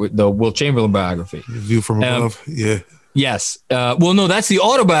ever, the Wilt Chamberlain biography. View from Above. Yeah. Yes. Well, no, that's the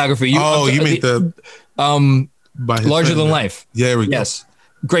autobiography. You mean the Larger Than Life. Yeah, there we go. Yes.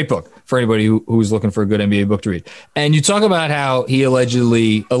 Great book for anybody who's looking for a good NBA book to read. And you talk about how he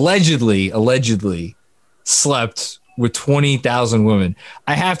allegedly slept with 20,000 women.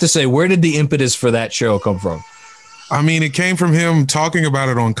 I have to say, where did the impetus for that show come from? I mean, it came from him talking about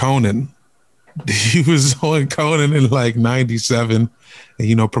it on Conan. He was on Conan in like 97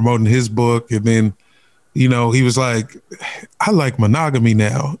 and, promoting his book. And then, he was like, I like monogamy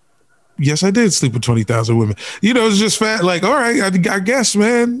now. Yes, I did sleep with 20,000 women. It's just fat. Like, all right, I guess,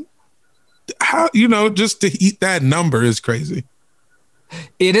 man. How, just to eat that number is crazy.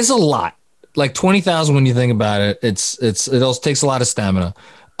 It is a lot. Like 20,000 when you think about it. It also takes a lot of stamina.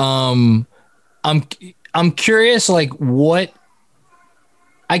 I'm curious, like what.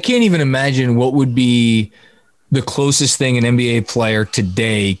 I can't even imagine what would be the closest thing an NBA player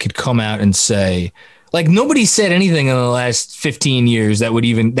today could come out and say. Like nobody said anything in the last 15 years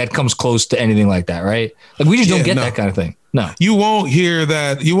that comes close to anything like that, right? Like we just don't get that kind of thing. No, you won't hear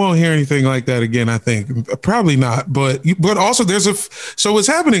that. You won't hear anything like that again. I think probably not. But also so what's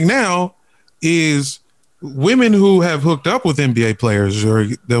happening now is women who have hooked up with NBA players, or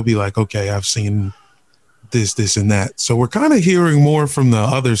they'll be like, okay, I've seen this, and that. So we're kind of hearing more from the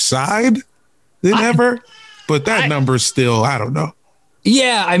other side than ever. But that number's still, I don't know.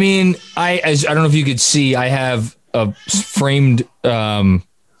 Yeah, I mean, I don't know if you could see, I have a framed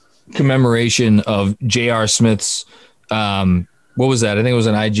commemoration of J.R. Smith's. What was that? I think it was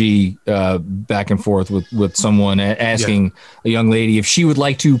an IG back and forth with someone asking a young lady if she would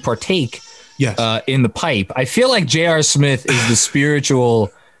like to partake in the pipe. I feel like J.R. Smith is the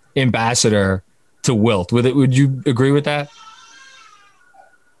spiritual ambassador to Wilt. Would you agree with that?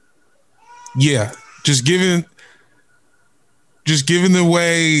 Yeah, just given the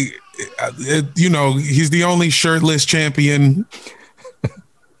way, he's the only shirtless champion.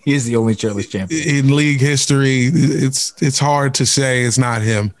 He is the only shirtless champion in league history. It's hard to say it's not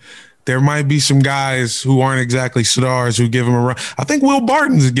him. There might be some guys who aren't exactly stars who give him a run. I think Will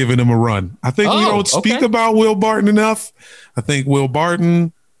Barton's giving him a run. I think we don't speak about Will Barton enough. I think Will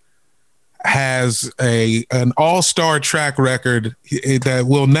Barton has an all-star track record that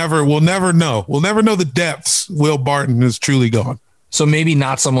we'll never know. We'll never know the depths Will Barton has truly gone. So maybe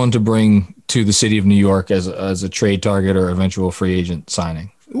not someone to bring to the city of New York as a trade target or eventual free agent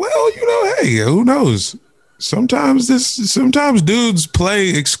signing. Well, hey, who knows? Sometimes dudes play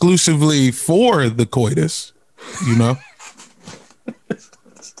exclusively for the coitus,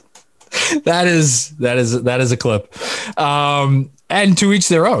 That is a clip. And to each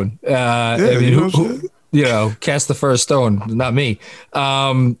their own. Cast the first stone, not me.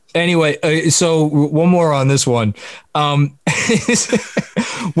 Anyway, so one more on this one.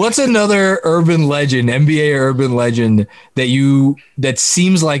 What's another urban legend, NBA urban legend that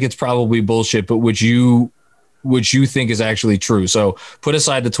seems like it's probably bullshit, but which you think is actually true? So put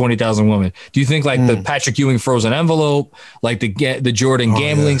aside the 20,000 women. Do you think like the Patrick Ewing frozen envelope, like the Jordan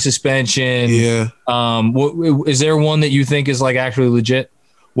gambling suspension? Yeah. Is there one that you think is like actually legit?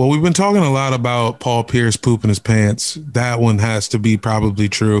 Well, we've been talking a lot about Paul Pierce pooping his pants. That one has to be probably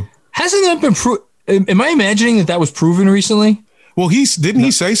true. Hasn't that been proven? Am I imagining that was proven recently? Well, he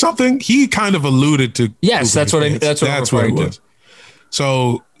say something? He kind of alluded to. Yes, that's what it was.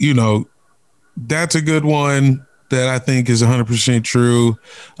 So, that's a good one that I think is 100% true.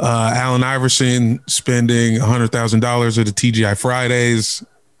 Allen Iverson spending $100,000 at the TGI Fridays.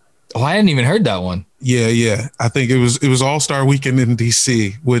 Oh, I hadn't even heard that one. Yeah. I think it was All-Star Weekend in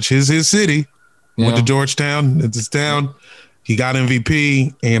DC, which is his city. Yeah. Went to Georgetown. It's his town. He got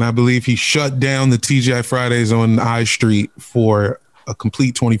MVP, and I believe he shut down the TGI Fridays on I Street for a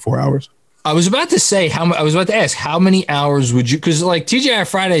complete 24 hours. I was about to ask, how many hours would you, because like TGI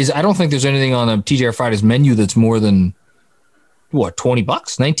Fridays, I don't think there's anything on the TGI Fridays menu that's more than what, $20,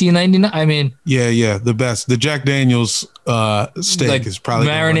 $19.99? I mean, yeah, the best. The Jack Daniels steak like is probably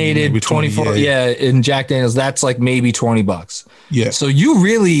marinated 24. Yeah, in Jack Daniels, that's like maybe $20. Yeah. So you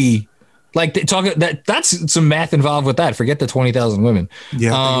really like that's some math involved with that. Forget the 20,000 women.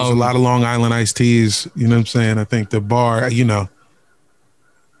 Yeah, I think there's a lot of Long Island iced teas. You know what I'm saying? I think the bar,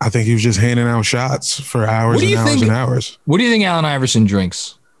 I think he was just handing out shots for hours and hours and hours. What do you think Allen Iverson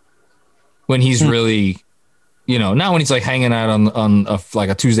drinks when he's really, not when he's like hanging out on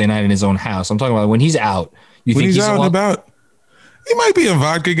a Tuesday night in his own house. I'm talking about when he's out. When he's out and about, he might be a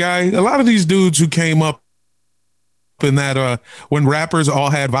vodka guy. A lot of these dudes who came up in that when rappers all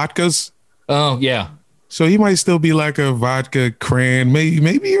had vodkas. Oh yeah. So he might still be like a vodka cran,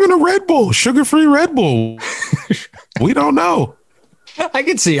 maybe even a Red Bull, sugar-free Red Bull. We don't know. I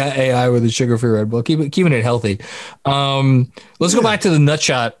could see AI with a sugar-free Red Bull, keeping it healthy. Let's go back to the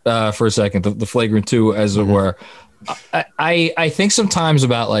Nutshot for a second, the Flagrant 2, as it were. I think sometimes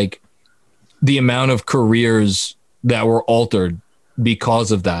about like the amount of careers that were altered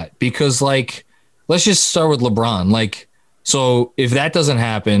because of that. Because like, let's just start with LeBron. Like, so if that doesn't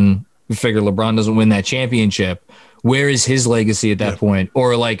happen, we figure LeBron doesn't win that championship. Where is his legacy at that point?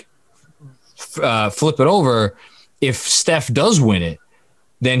 Or like, flip it over. If Steph does win it,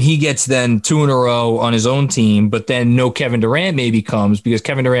 then he gets 2 in a row on his own team, but then no Kevin Durant maybe comes because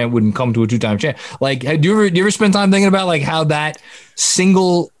Kevin Durant wouldn't come to a 2-time champ. Like, do you ever spend time thinking about like how that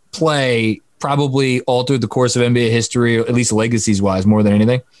single play probably altered the course of NBA history, at least legacies wise, more than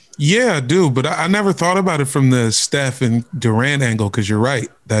anything? Yeah, I do. But I never thought about it from the Steph and Durant angle. Cause you're right.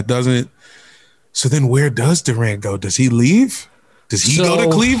 That doesn't. So then where does Durant go? Does he leave? Does he go to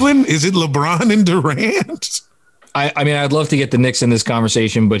Cleveland? Is it LeBron and Durant? I mean, I'd love to get the Knicks in this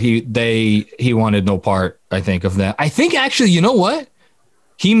conversation, but he wanted no part, I think, of that. I think actually, you know what?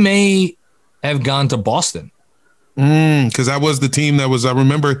 He may have gone to Boston. Because that was the team that was, I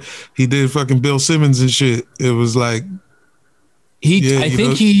remember he did fucking Bill Simmons and shit. It was like.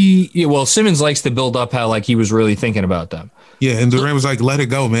 Simmons likes to build up how like he was really thinking about them. Yeah. And Durant was like, let it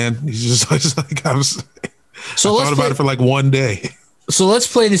go, man. He's just like, I thought about it for like one day. So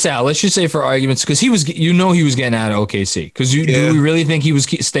let's play this out. Let's just say for arguments, because he was getting out of OKC. Because do we really think he was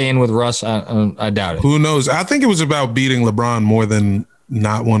staying with Russ? I doubt it. Who knows? I think it was about beating LeBron more than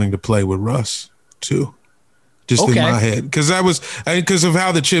not wanting to play with Russ too. Just in my head, because of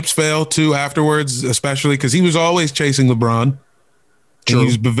how the chips fell too afterwards, especially because he was always chasing LeBron. True. And he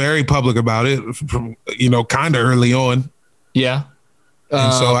was very public about it from kind of early on. Yeah.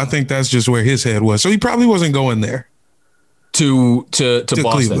 And so I think that's just where his head was. So he probably wasn't going there. To Boston.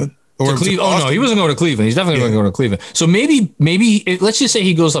 Cleveland. Or to Cleveland. Oh no, he wasn't going to Cleveland. He's definitely going to go to Cleveland. So maybe let's just say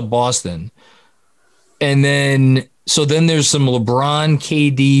he goes to Boston, and then there's some LeBron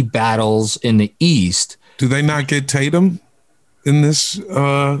KD battles in the East. Do they not get Tatum in this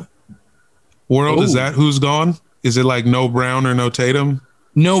world? Ooh. Is that who's gone? Is it like no Brown or no Tatum?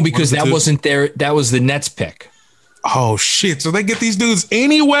 No, because that wasn't there. That was the Nets pick. Oh shit! So they get these dudes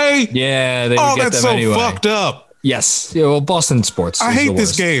anyway? Yeah. They would get them anyway. Fucked up. Yes. Yeah, well, Boston sports. I hate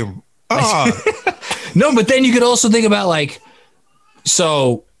this game. No, but then you could also think about like,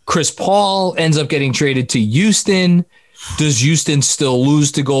 so Chris Paul ends up getting traded to Houston. Does Houston still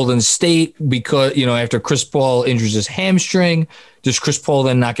lose to Golden State because, after Chris Paul injures his hamstring? Does Chris Paul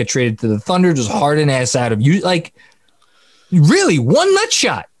then not get traded to the Thunder? Does Harden ass out of you? Like, really, one nut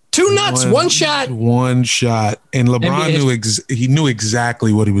shot. 2 nuts, one shot. One shot. And LeBron knew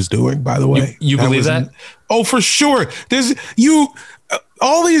exactly what he was doing, by the way. You believe that? Oh, for sure.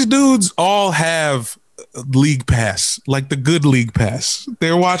 All these dudes all have league pass, like the good league pass.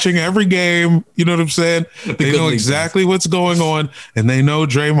 They're watching every game. You know what I'm saying? They know exactly what's going on. And they know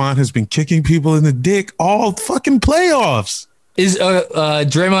Draymond has been kicking people in the dick all fucking playoffs. Is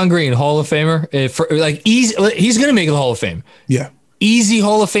Draymond Green Hall of Famer? He's going to make the Hall of Fame. Yeah. Easy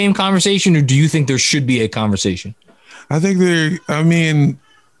Hall of Fame conversation, or do you think there should be a conversation? I think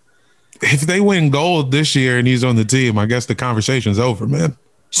if they win gold this year and he's on the team, I guess the conversation's over, man.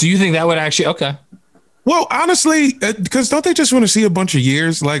 So you think that would actually okay? Well, honestly, because don't they just want to see a bunch of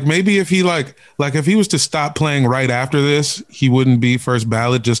years? Like maybe if he like if he was to stop playing right after this, he wouldn't be first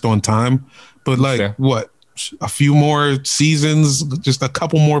ballot just on time. But like Fair. what, a few more seasons, just a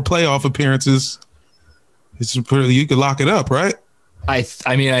couple more playoff appearances. You could lock it up, right? I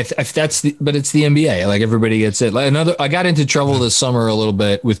mean, but it's the NBA. Like everybody gets it. Like I got into trouble this summer a little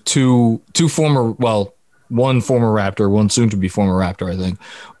bit with two former, well, one former Raptor, one soon to be former Raptor, I think,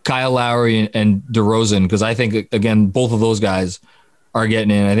 Kyle Lowry and DeRozan, because I think again both of those guys are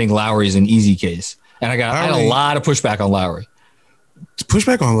getting in. I think Lowry's an easy case, and I had a lot of pushback on Lowry.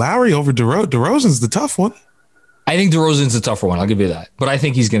 Pushback on Lowry over DeRozan. DeRozan's the tough one. I think DeRozan's the tougher one. I'll give you that, but I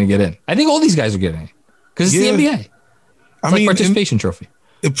think he's going to get in. I think all these guys are getting in because it's the NBA. It's like participation trophy.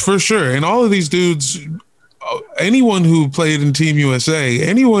 For sure. And all of these dudes, anyone who played in Team USA,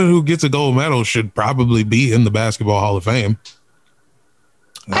 anyone who gets a gold medal should probably be in the Basketball Hall of Fame.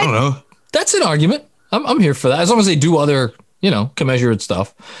 I don't know. That's an argument. I'm here for that. As long as they do other, commensurate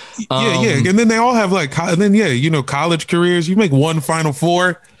stuff. Yeah. And then they all have college careers. You make one Final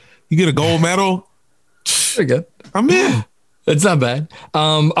Four, you get a gold medal. Pretty good. I'm in. It's not bad.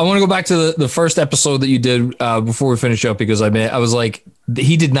 I want to go back to the first episode that you did before we finish up, because I was like,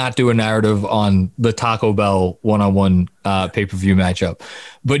 he did not do a narrative on the Taco Bell one-on-one pay-per-view matchup,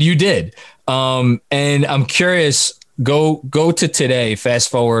 but you did. And I'm curious, go to today, fast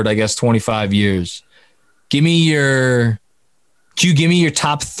forward, I guess, 25 years. Can you give me your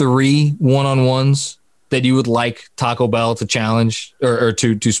top 3 one-on-ones that you would like Taco Bell to challenge or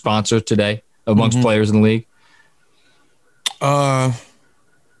to sponsor today amongst players in the league?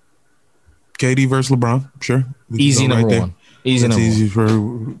 KD versus LeBron, sure. Easy number right one. Easy That's number easy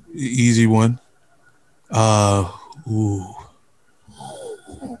one. For easy one.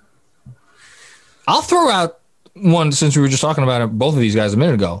 I'll throw out one since we were just talking about it, both of these guys a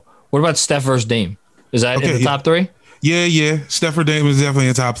minute ago. What about Steph versus Dame? Is that in the top 3? Yeah. Steph or Dame is definitely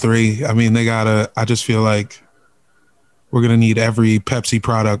in top 3. I mean, I just feel like we're going to need every Pepsi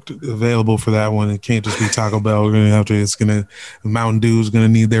product available for that one. It can't just be Taco Bell. We're going to Mountain Dew is going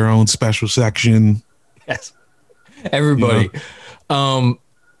to need their own special section. Yes. Everybody. I'm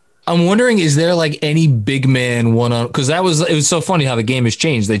wondering, is there like any big man one-on, because it was so funny how the game has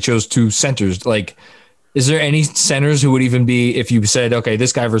changed. They chose 2 centers. Like, is there any centers who would even be, if you said, okay,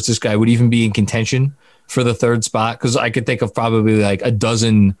 this guy versus this guy would even be in contention for the 3rd spot? Because I could think of probably like a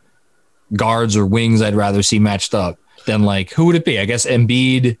dozen guards or wings I'd rather see matched up. Then, like, who would it be? I guess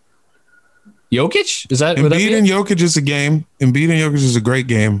Embiid, Jokic? Is that Embiid and Jokic is a game? Embiid and Jokic is a great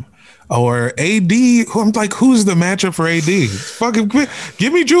game. Or AD, I'm like, who's the matchup for AD? Fucking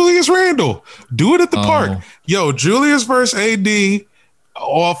give me Julius Randle. Do it at the park. Yo, Julius versus AD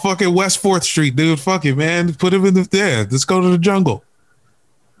or fucking West 4th Street, dude. Fuck it, man. Put him in let's go to the jungle.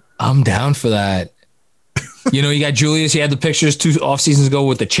 I'm down for that. You got Julius. He had the pictures 2 off seasons ago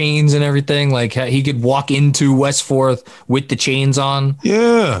with the chains and everything. Like he could walk into West 4th with the chains on.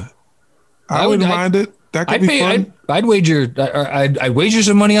 Yeah, I wouldn't mind it. That could be fun. I'd wager. I'd wager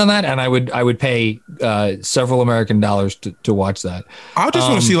some money on that, and I would pay several American dollars to watch that. I just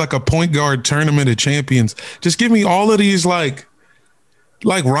want to see like a point guard tournament of champions. Just give me all of these like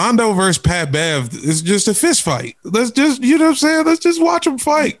Rondo versus Pat Bev. It's just a fist fight. Let's just what I'm saying. Let's just watch them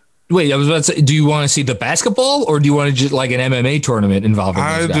fight. Wait, I was about to say, do you want to see the basketball, or do you want to just like an MMA tournament involving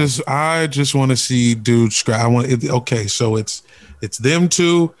those guys? I just want to see dudes scrap. Okay, so it's them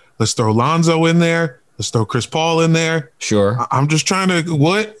 2. Let's throw Lonzo in there. Let's throw Chris Paul in there. Sure. I'm just trying to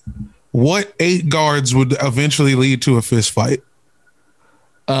what 8 guards would eventually lead to a fist fight?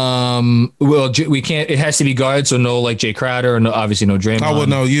 Well, we can't. It has to be guards, so no, like Jay Crowder, and obviously no Draymond. Oh well,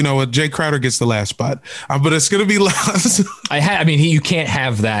 no. You know what? Jay Crowder gets the last spot, but it's gonna be Lonzo. You can't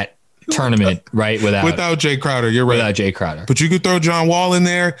have that tournament right without Jay Crowder. You're right. Without Jay Crowder, but you could throw John Wall in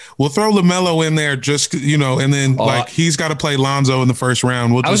there. We'll throw LaMelo in there, just and then he's got to play Lonzo in the first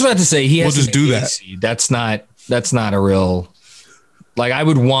round. I was about to say we'll just do that. That's not a real. Like I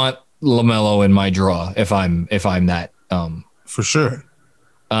would want LaMelo in my draw if I'm that. For sure.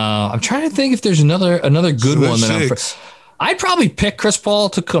 I'm trying to think if there's another good one that I'd probably pick Chris Paul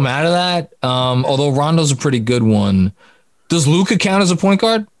to come out of that. Although Rondo's a pretty good one. Does Luka count as a point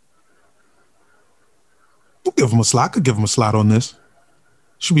guard? We'll give him a slot. I could give him a slot on this.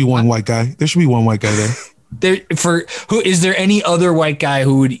 Should be one white guy. There should be one white guy there. Is there any other white guy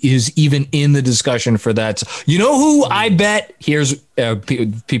who is even in the discussion for that? You know who I bet? Here's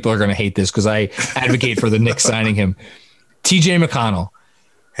people are going to hate this because I advocate for the Knicks signing him. TJ McConnell.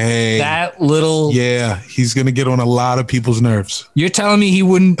 Hey, that little. Yeah, he's going to get on a lot of people's nerves. You're telling me he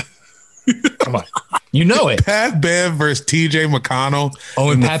wouldn't Come on. You know it. Pat Bev versus TJ McConnell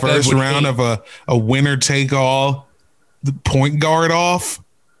in the first round of a winner take all, the point guard off.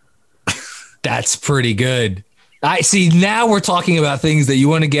 That's pretty good. I see. Now we're talking about things that you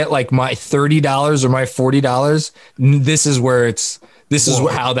want to get, like my $30 or my $40. This is where is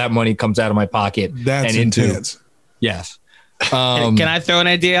how that money comes out of my pocket. That's intense. Yes. Can I throw an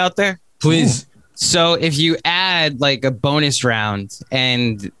idea out there? Please. So if you add like a bonus round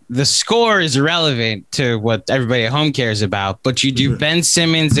and the score is irrelevant to what everybody at home cares about, but you do Ben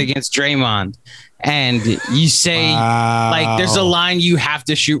Simmons against Draymond and you say like there's a line you have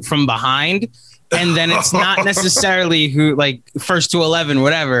to shoot from behind, and then it's not necessarily who like first to 11,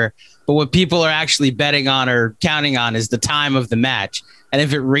 whatever, but what people are actually betting on or counting on is the time of the match. And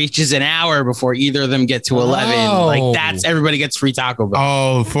if it reaches an hour before either of them get to 11, like that's everybody gets free Taco Bell.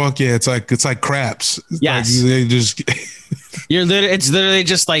 Oh, fuck yeah. It's like craps. Yes. Like they just it's literally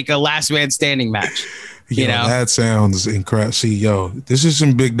just like a last man standing match. You know, that sounds incredible. See, this is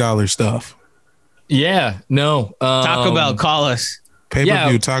some big dollar stuff. Yeah, no. Taco Bell, call us.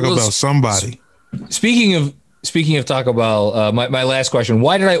 Pay-per-view, Taco Bell, somebody. Speaking of Taco Bell, my last question: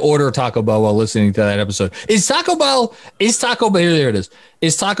 why did I order Taco Bell while listening to that episode? Is Taco Bell? Here it is.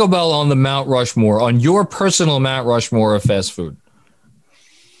 Is Taco Bell on the Mount Rushmore, on your personal Mount Rushmore of fast food?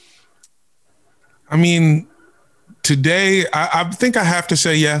 I mean, today I think I have to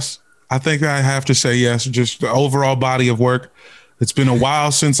say yes. Just the overall body of work. It's been a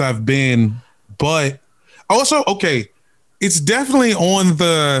while since I've been, but also it's definitely on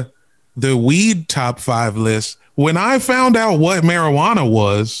the weed top 5 list. When I found out what marijuana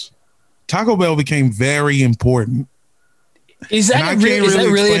was, Taco Bell became very important. Is that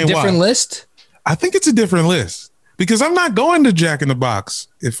really a different list? I think it's a different list because I'm not going to Jack in the Box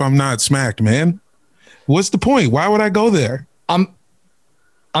if I'm not smacked, man. What's the point? Why would I go there? I'm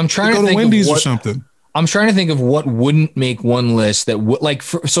trying to go think to Wendy's of or something. I'm trying to think of what wouldn't make one list that would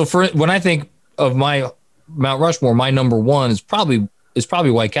for when I think of my Mount Rushmore, my number one is probably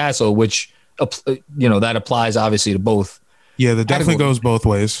White Castle, which that applies obviously to both. Yeah, that definitely goes both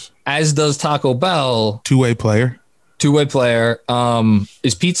ways. As does Taco Bell. Two-way player.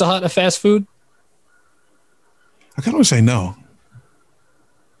 Is Pizza Hut a fast food? I kind of say no.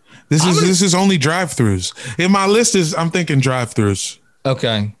 This is only drive-throughs. In my list I'm thinking drive-throughs.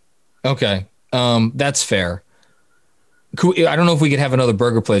 Okay. That's fair. I don't know if we could have another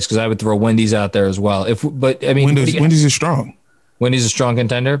burger place because I would throw Wendy's out there as well. Wendy's is strong. Wendy's a strong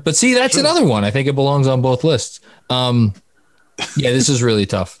contender, but see, that's another one. I think it belongs on both lists. This is really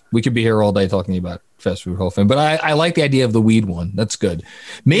tough. We could be here all day talking about fast food Hall of Fame, but I like the idea of the weed one. That's good.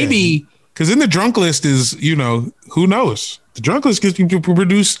 Maybe because in the drunk list is, who knows? The drunk list gives you to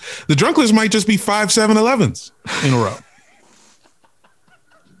produce. The drunk list might just be 5 7-Elevens in a row.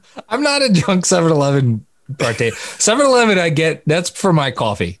 I'm not a drunk 7-Eleven partaker. 7-Eleven, I get that's for my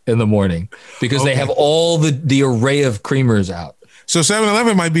coffee in the morning because they have all the array of creamers out. So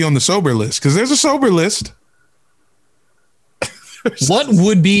 7-Eleven might be on the sober list because there's a sober list. What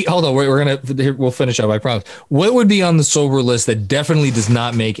would be? Hold on, we'll finish up. I promise. What would be on the sober list that definitely does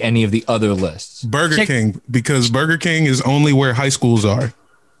not make any of the other lists? Burger King, because Burger King is only where high schools are.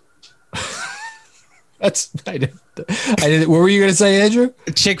 I did. What were you going to say, Andrew?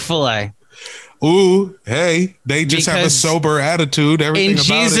 Chick-fil-A. Ooh, hey, they just have a sober attitude. Everything about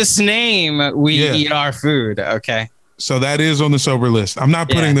it. In Jesus' name, we eat our food. Okay. So that is on the sober list. I'm not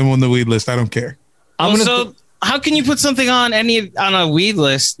putting them on the weed list. I don't care. How can you put something on a weed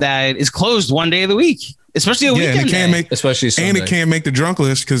list that is closed one day of the week, especially a weekend day? Especially Sunday. And it can't make the drunk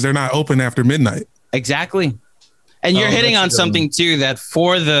list because they're not open after midnight. Exactly. And you're hitting on something too, that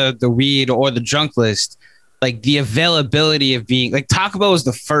for the weed or the drunk list, like the availability of being like Taco Bell was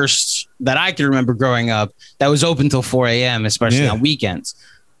the first that I can remember growing up that was open till 4 a.m., especially on weekends,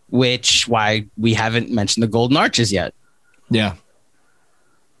 why we haven't mentioned the Golden Arches yet. Yeah.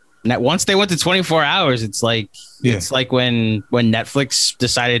 And once they went to 24 hours, it's like when Netflix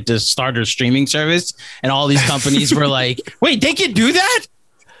decided to start their streaming service and all these companies were like, wait, they can do that?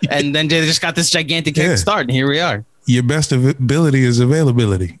 And then they just got this gigantic head start, and here we are. Your best ability is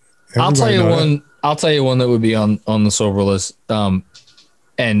availability. I'll tell you one that would be on the sober list.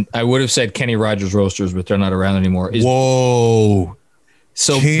 And I would have said Kenny Rogers Roasters, but they're not around anymore. Whoa.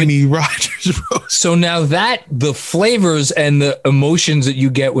 So Kenny Rogers Roasters. So now that the flavors and the emotions that you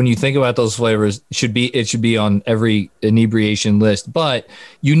get when you think about those flavors should be on every inebriation list, but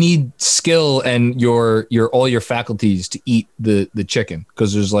you need skill and your all your faculties to eat the chicken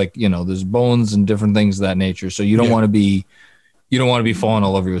because there's there's bones and different things of that nature. So you don't want to be falling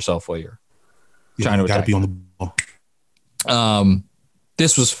all over yourself while you're trying to attack. Gotta be on the ball.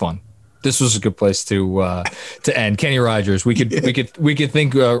 This was fun. this was a good place to end. Kenny Rogers. We could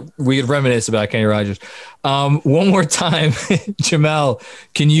reminisce about Kenny Rogers. One more time, Jamel,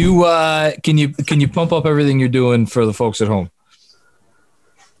 can you pump up everything you're doing for the folks at home?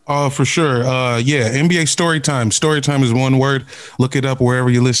 For sure. NBA Storytime. Storytime is one word. Look it up wherever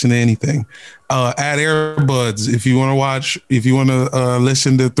you listen to anything. Add Airbuds if you want to watch. If you want to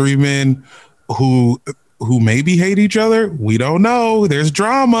listen to three men who maybe hate each other. We don't know. There's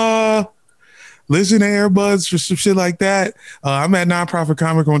drama. Listen to Airbuds for some shit like that. I'm at Nonprofit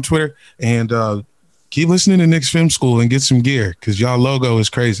Comic on Twitter, and keep listening to Knicks Film School and get some gear because y'all logo is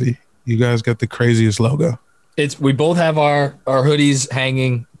crazy. You guys got the craziest logo. We both have our hoodies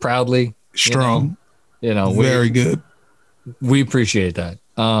hanging proudly. Strong. Very good. We appreciate that.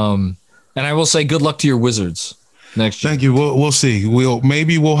 And I will say good luck to your Wizards next year. Thank you. We'll see.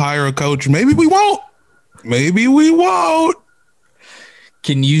 Maybe we'll hire a coach. Maybe we won't.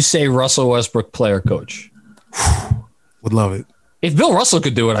 Can you say Russell Westbrook player coach? Would love it. If Bill Russell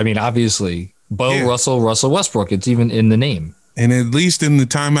could do it, I mean, obviously, Russell Westbrook, it's even in the name. And at least in the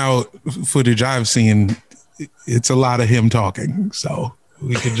timeout footage I've seen, it's a lot of him talking. So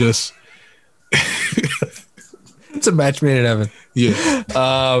we could just... It's a match made in heaven.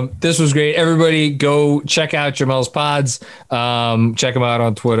 Yeah. This was great. Everybody go check out Jamel's pods. Check him out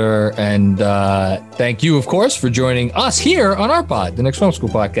on Twitter. And thank you, of course, for joining us here on our pod, the Knicks Film School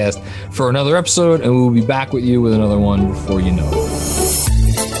podcast, for another episode. And we'll be back with you with another one before you know it.